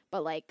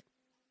 but like,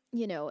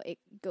 it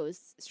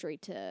goes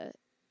straight to,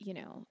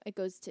 it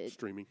goes to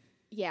Streaming.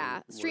 Yeah,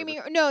 or streaming.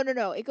 whatever.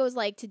 No. It goes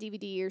like to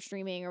DVD or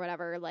streaming or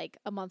whatever, like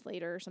a month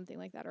later or something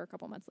like that, or a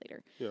couple months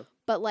later. Yeah.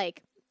 But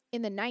like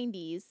in the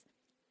 90s,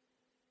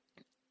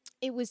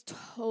 it was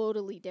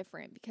totally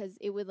different because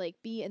it would like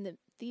be in the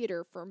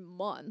theater for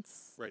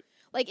months. Right.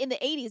 Like in the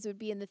 80s, it would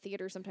be in the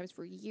theater sometimes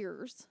for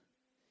years.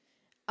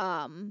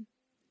 And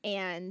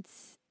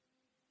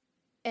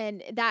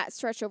that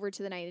stretched over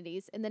to the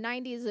 90s. In the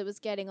 90s, it was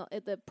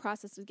the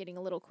process was getting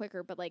a little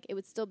quicker, but like it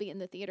would still be in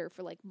the theater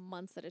for like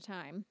months at a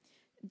time,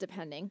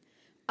 depending,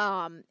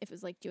 if it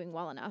was like doing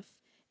well enough.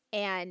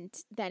 And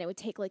then it would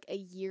take like a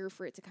year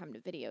for it to come to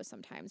video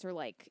sometimes, or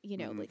like,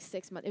 like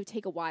 6 months. It would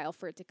take a while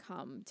for it to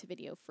come to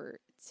video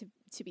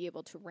to be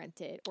able to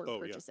rent it or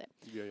purchase it.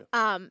 Yeah.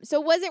 So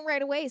it wasn't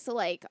right away. So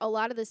like a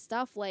lot of the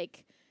stuff,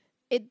 like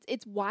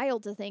it's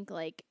wild to think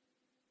like,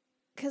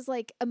 because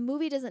like a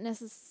movie doesn't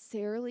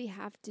necessarily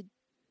have to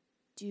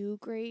do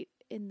great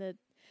it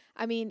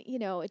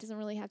doesn't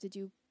really have to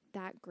do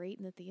that great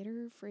in the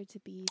theater for it to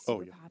be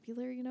super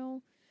popular,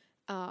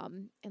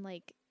 and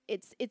like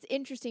it's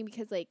interesting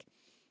because like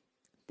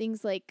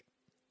things like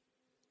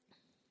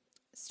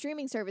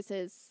streaming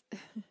services,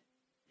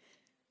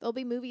 there'll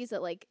be movies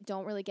that like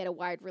don't really get a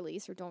wide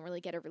release or don't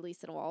really get a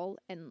release at all,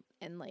 and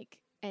like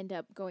end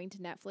up going to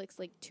Netflix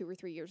like 2 or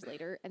 3 years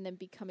later and then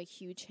become a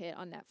huge hit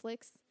on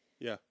Netflix.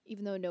 Yeah.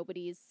 Even though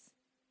nobody's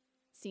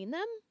seen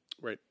them.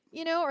 Right.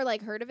 Or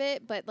like heard of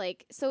it, but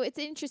like so it's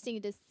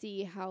interesting to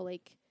see how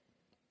like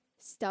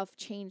stuff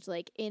changed,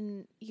 like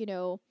in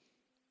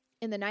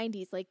in the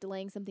 90s, like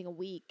delaying something a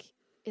week,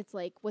 it's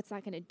like what's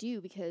that going to do,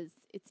 because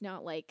it's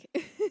not like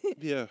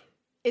Yeah.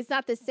 It's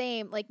not the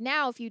same. Like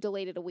now if you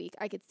delayed it a week,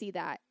 I could see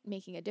that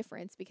making a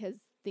difference because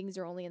things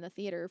are only in the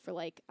theater for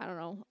like, I don't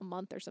know, a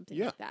month or something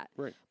like that.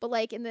 Right. But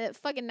like in the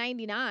fucking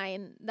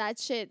 99, that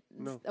shit,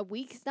 a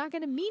week's not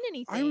going to mean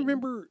anything. I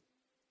remember,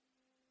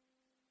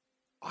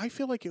 I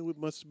feel like it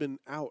must have been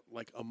out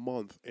like a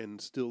month and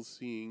still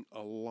seeing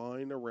a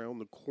line around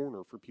the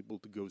corner for people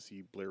to go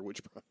see Blair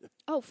Witch Project.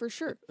 Oh, for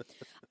sure.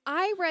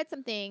 I read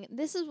something.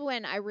 This is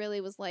when I really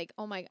was like,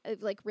 oh my,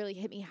 it like really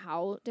hit me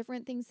how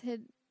different things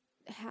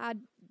had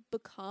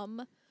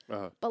become.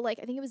 But like,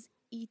 I think it was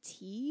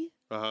E.T.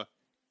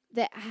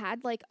 That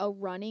had like a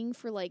running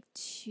for like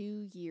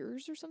 2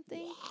 years or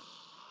something. What?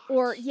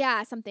 Or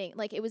yeah, something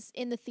like it was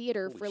in the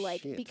theater Holy for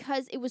like shit.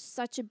 because it was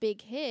such a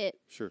big hit.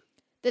 Sure.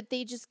 That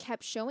they just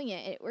kept showing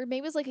it, or maybe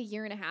it was like a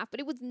year and a half, but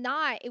it was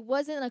not. It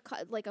wasn't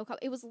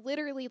it was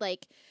literally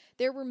like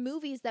there were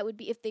movies that would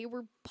be, if they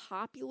were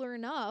popular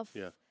enough,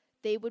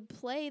 they would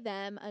play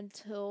them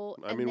until.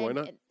 Why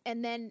not?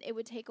 And then it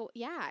would take.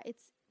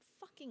 It's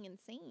fucking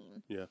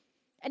insane. Yeah.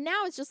 And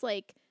now it's just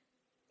like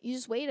you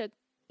just wait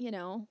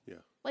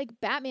like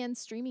Batman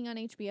streaming on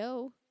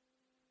HBO.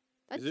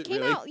 That came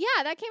really? out.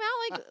 Yeah, that came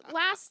out like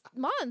last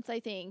month, I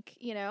think.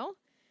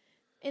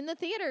 In the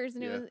theaters,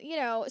 and it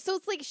was, so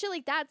it's like shit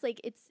like that's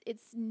like it's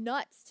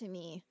nuts to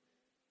me,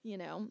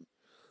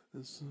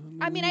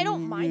 I mean, I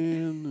don't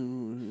mind.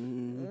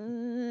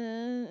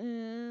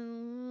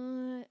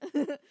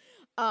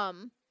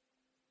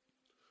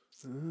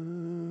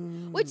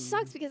 Which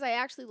sucks because I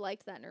actually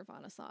liked that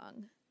Nirvana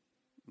song.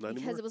 Not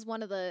because anymore? it was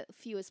one of the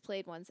fewest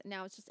played ones, and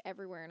now it's just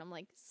everywhere, and I'm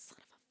like, son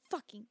of a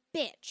fucking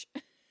bitch.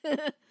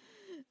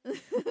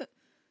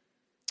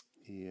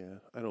 Yeah,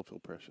 I don't feel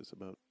precious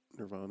about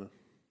Nirvana.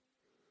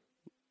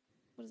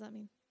 What does that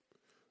mean?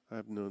 I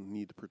have no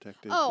need to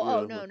protect it.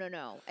 Oh,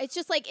 no. It's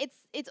just like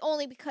it's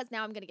only because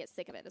now I'm gonna get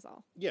sick of it. Is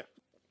all. Yeah.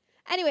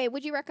 Anyway,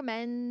 would you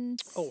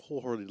recommend? Oh,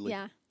 wholeheartedly.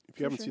 Yeah. If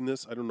you haven't seen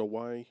this, I don't know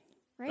why.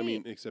 Right. I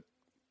mean, except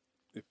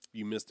if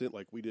you missed it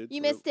like we did.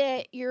 You missed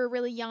it. You're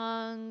really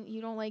young.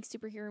 You don't like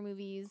superhero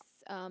movies.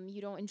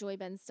 You don't enjoy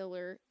Ben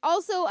Stiller.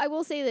 Also, I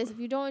will say this: if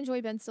you don't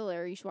enjoy Ben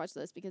Stiller, you should watch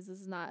this because this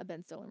is not a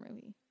Ben Stiller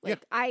movie.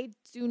 Like I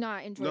do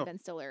not enjoy Ben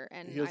Stiller,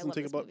 and he doesn't I love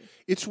take this about. movie.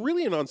 It's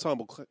really an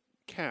ensemble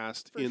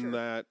cast For in sure.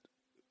 that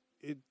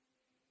it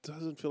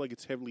doesn't feel like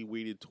it's heavily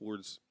weighted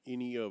towards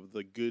any of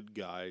the good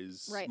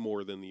guys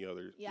more than the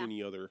other. Yeah.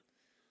 Any other.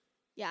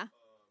 Yeah.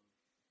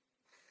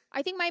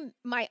 I think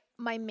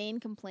my main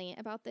complaint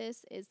about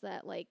this is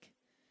that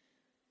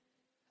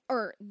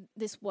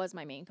this was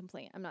my main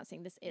complaint. I'm not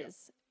saying this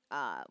is.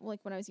 Like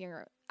when I was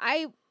younger,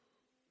 I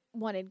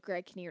wanted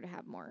Greg Kinnear to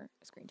have more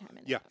screen time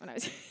in it when I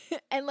was,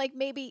 and like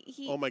maybe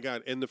he. Oh my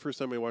god! And the first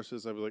time I watched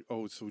this, I was like,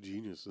 "Oh, it's so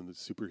genius!" And the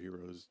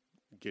superheroes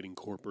getting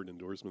corporate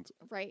endorsements.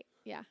 Right.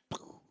 Yeah.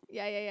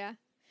 Yeah.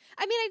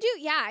 I mean, I do.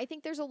 Yeah, I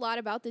think there's a lot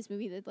about this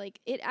movie that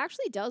like it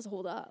actually does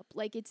hold up.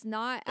 Like it's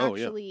not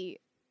actually,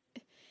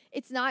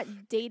 it's not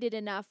dated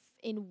enough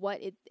in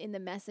in the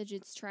message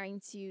it's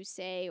trying to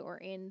say, or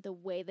in the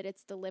way that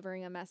it's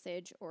delivering a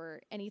message, or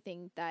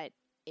anything that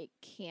it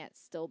can't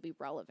still be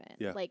relevant.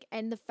 Yeah. Like,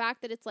 and the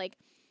fact that it's like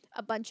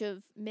a bunch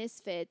of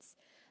misfits,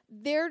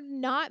 they're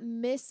not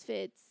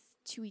misfits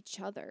to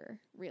each other,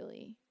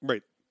 really.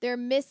 Right. They're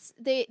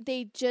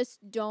they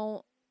just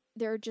don't,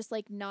 they're just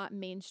like not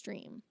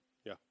mainstream.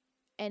 Yeah.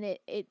 And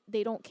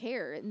they don't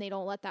care, and they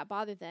don't let that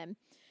bother them.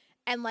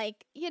 And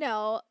like, you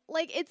know,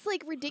 like it's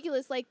like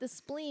ridiculous, like the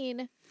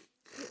Spleen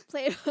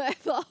played by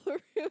Paul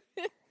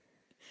Rubin.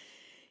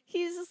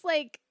 He's just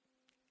like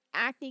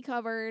acne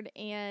covered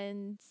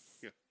and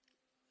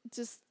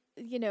just,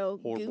 you know,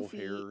 horrible goofy.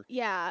 hair.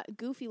 Yeah,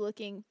 goofy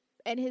looking.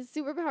 And his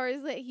superpower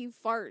is that he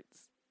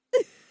farts.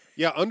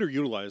 Yeah,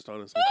 underutilized,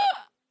 honestly,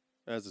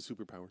 as a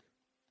superpower.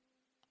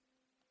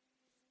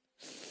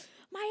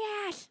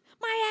 My ass!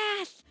 My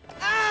ass!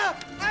 Ah!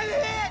 I'm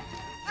hit!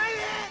 I'm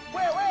hit!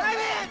 Where? I'm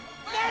hit!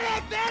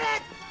 Medic!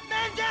 Medic!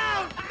 Man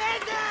down! Man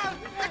down!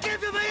 I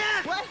can't feel my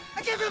ass! What?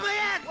 I can't feel my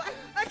ass! What?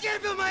 I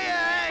can't feel my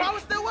ass! Power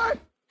still work?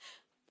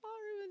 Paul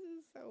Rubens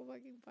is so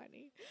fucking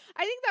funny.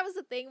 I think that was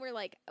the thing where,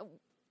 like,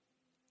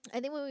 I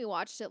think when we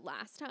watched it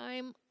last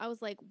time, I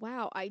was like,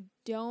 wow, I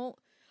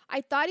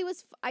thought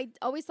I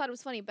always thought it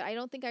was funny, but I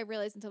don't think I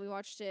realized until we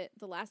watched it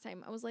the last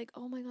time. I was like,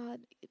 oh my God,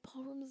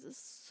 Paul Rubens is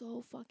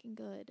so fucking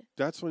good.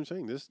 That's what I'm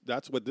saying.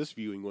 That's what this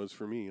viewing was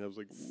for me. I was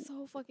like,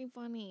 so fucking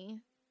funny.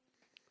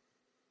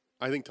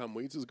 I think Tom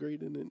Waits is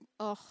great in it.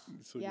 Oh,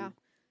 so yeah. good.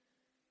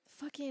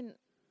 Fucking,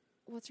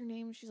 what's her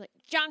name? She's like,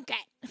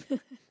 Junket.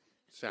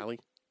 Sally.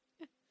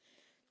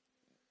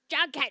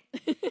 Junket.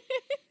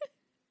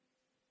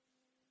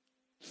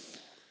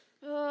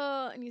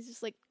 And he's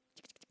just like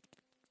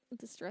with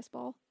the stress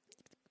ball.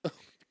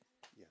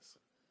 Yes.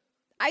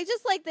 I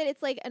just like that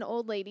it's like an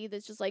old lady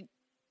that's just like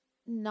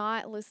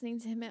not listening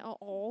to him at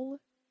all.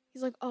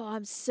 He's like, oh,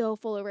 I'm so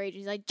full of rage.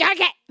 He's like,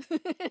 Junket.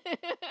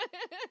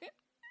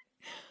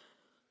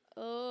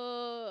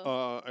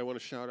 Oh. I want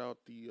to shout out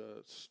the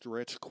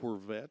stretch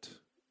Corvette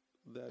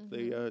that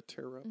they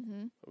tear up.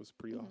 Mm-hmm. That was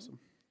pretty awesome.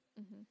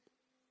 Mm-hmm.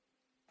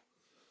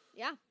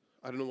 Yeah.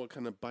 I don't know what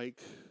kind of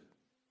bike.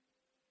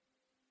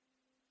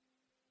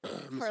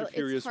 Mr.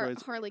 Furious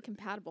rides. Harley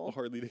compatible.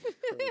 Harley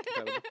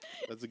compatible.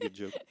 That's a good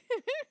joke.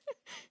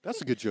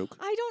 That's a good joke.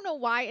 I don't know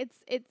why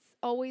it's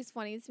always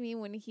funny to me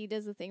when he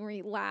does the thing where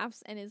he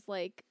laughs and his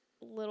like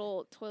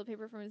little toilet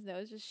paper from his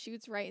nose just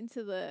shoots right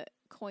into the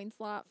coin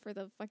slot for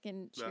the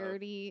fucking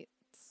charity.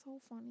 It's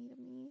so funny to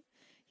me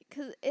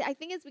because I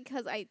think it's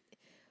because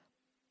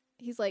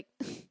he's like,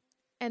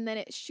 and then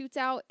it shoots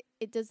out.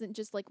 It doesn't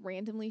just like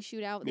randomly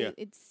shoot out. Yeah.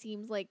 It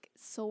seems like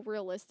so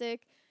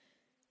realistic.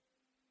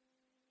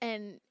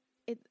 And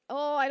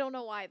I don't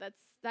know why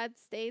that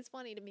stays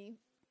funny to me.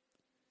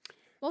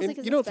 Mostly And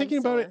because you know, thinking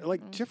about it,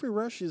 like Jeffrey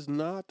Rush is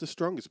not the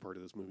strongest part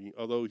of this movie,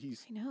 although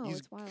he's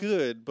it's wild.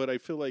 good. But I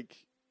feel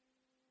like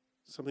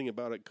something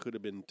about it could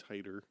have been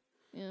tighter.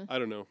 Yeah. I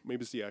don't know.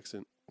 Maybe it's the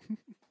accent.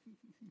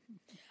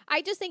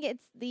 I just think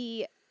it's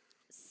the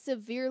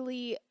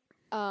severely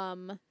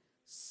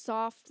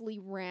softly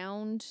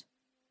round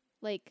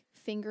like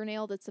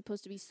fingernail that's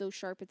supposed to be so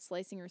sharp it's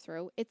slicing your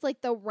throat. It's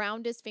like the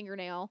roundest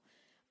fingernail,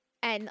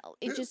 and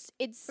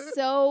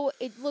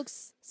it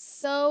looks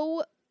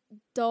so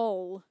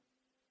dull.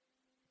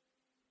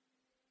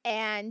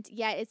 And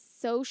yet it's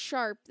so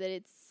sharp that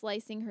it's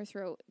slicing her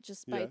throat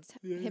just by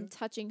him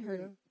touching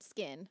her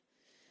skin.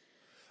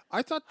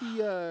 I thought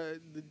the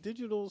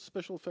digital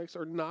special effects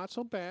are not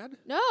so bad.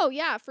 No,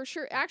 yeah, for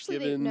sure.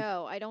 Actually,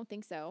 No, I don't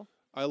think so.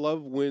 I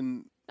love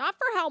when Not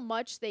for how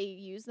much they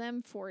use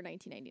them for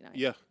 1999.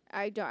 Yeah.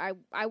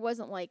 I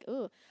wasn't like,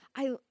 ooh.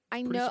 I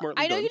Pretty know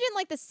smartly I know done. you didn't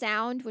like the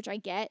sound, which I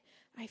get.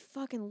 I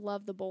fucking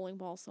love the bowling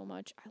ball so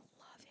much. I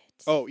love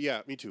it. Oh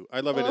yeah, me too.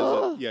 I love it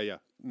Ugh. as a yeah.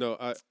 No,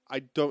 I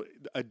don't.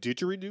 A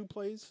didgeridoo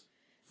plays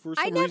for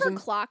some I never reason.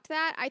 clocked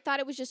that. I thought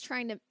it was just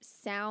trying to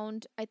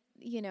sound,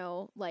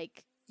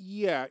 like,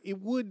 Yeah, it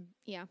would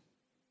yeah.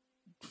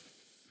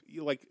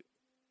 like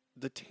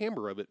the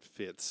timbre of it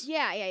fits.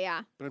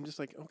 Yeah. But I'm just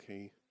like,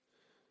 okay.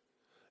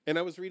 And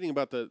I was reading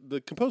about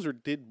the composer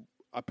did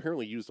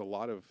apparently use a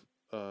lot of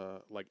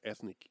like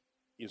ethnic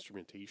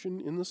instrumentation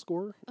in the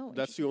score. Oh,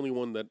 that's the only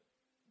one that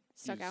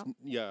Stuck he's- out.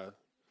 Yeah,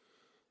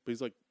 but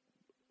he's like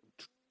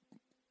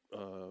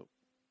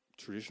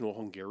traditional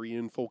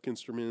Hungarian folk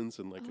instruments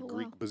and like a Oh,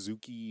 Greek wow.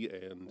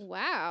 bouzouki and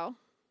Wow.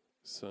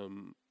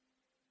 some,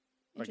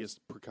 I Interest- guess,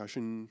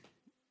 percussion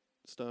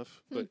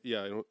stuff. Hmm. But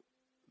yeah, I don't.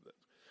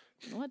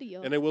 What a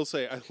yo. And I will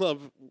say, I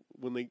love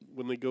when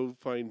they go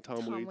find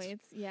Tom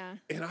Waits. Yeah.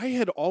 And I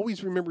had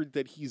always remembered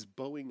that he's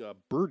bowing a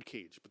bird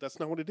cage, but that's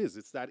not what it is.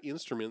 It's that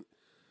instrument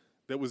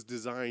that was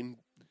designed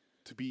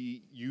to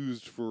be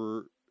used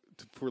for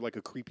like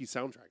a creepy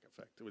soundtrack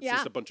effect. It's Yeah.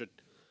 just a bunch of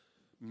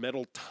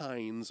metal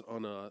tines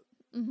on a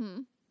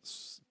Mm-hmm.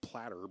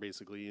 platter,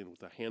 basically, and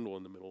with a handle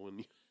in the middle.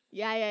 And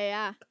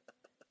Yeah.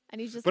 And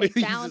he's just But like,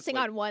 he's just balancing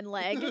like- on one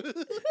leg. let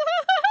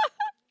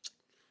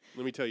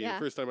me tell you, Yeah.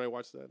 the first time I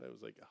watched that, I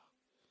was like, oh.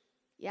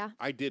 Yeah.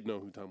 I did know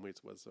who Tom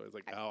Waits was, so I was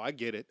like, oh, I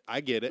get it.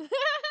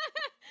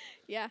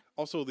 Yeah.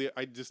 Also,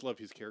 I just love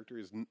his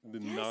character, the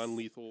Yes.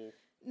 non-lethal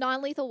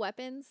Non-lethal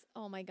weapons.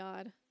 Oh my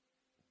god.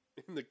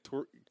 in the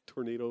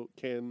tornado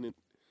can.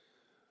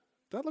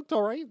 That looked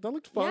all right. That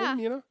looked fun, Yeah,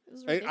 you know? It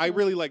was I ridiculous.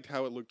 really liked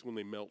how it looked when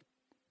they melt.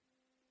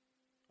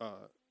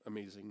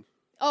 Amazing.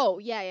 Oh,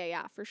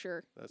 yeah, for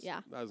sure.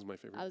 Yeah. That was my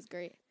favorite. That was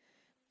great.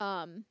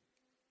 I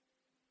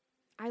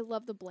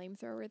love the blame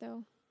thrower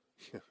though.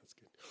 Yeah, that's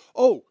good.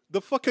 Oh,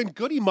 the fucking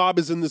Goody Mob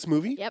is in this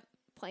movie, Yep.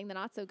 Playing the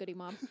not so goody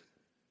mom.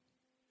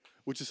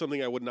 which is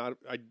something I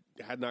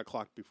had not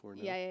clocked before.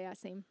 Now. Yeah,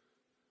 same.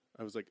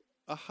 I was like,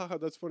 aha,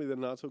 that's funny. The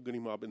not so Goody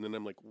Mob, and then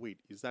I'm like, wait,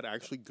 is that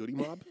actually Goody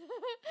Mob?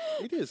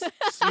 It is.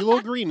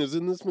 CeeLo Green is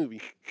in this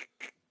movie.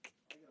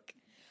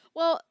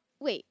 Well,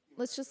 wait.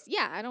 Let's just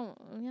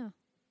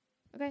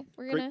Okay,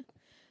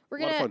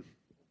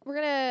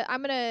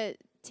 I'm gonna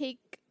take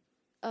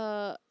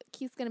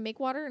Keith's gonna make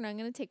water and I'm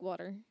gonna take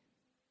water.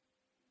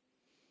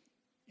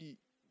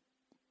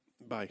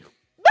 Bye.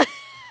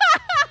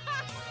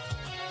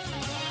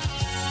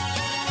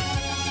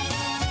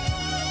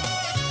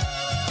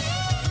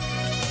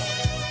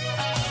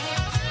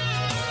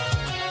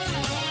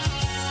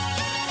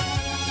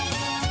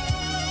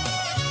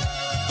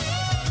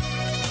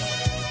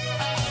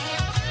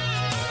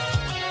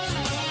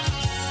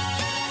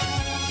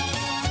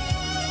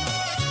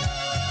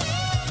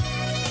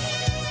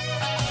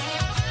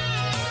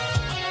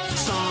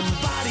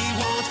 Somebody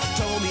once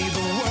told me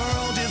the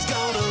world is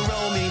gonna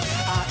roll me.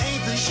 I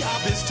ain't the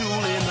sharpest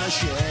tool in the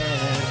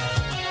shed.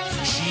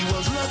 She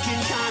was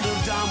looking kind of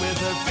dumb with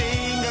her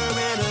finger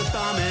and her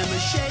thumb in the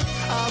shape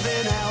of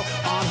an L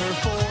on her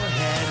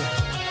forehead.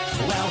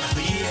 Well,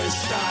 the years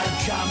start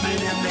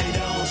coming and they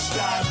don't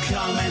stop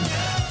coming.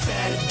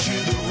 Fed to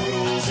the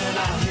rules and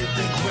I hit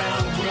the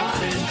ground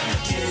running.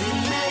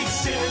 Didn't make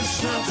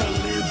sense not to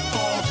live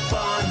for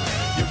fun.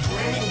 Your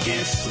brain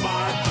gets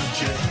smart, but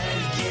your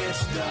head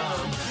gets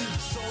dumb.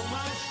 So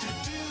much to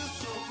do,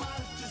 so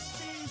much to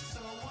see,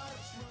 so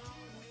what's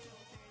wrong?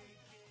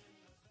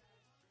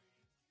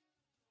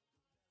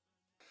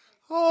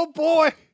 Oh boy.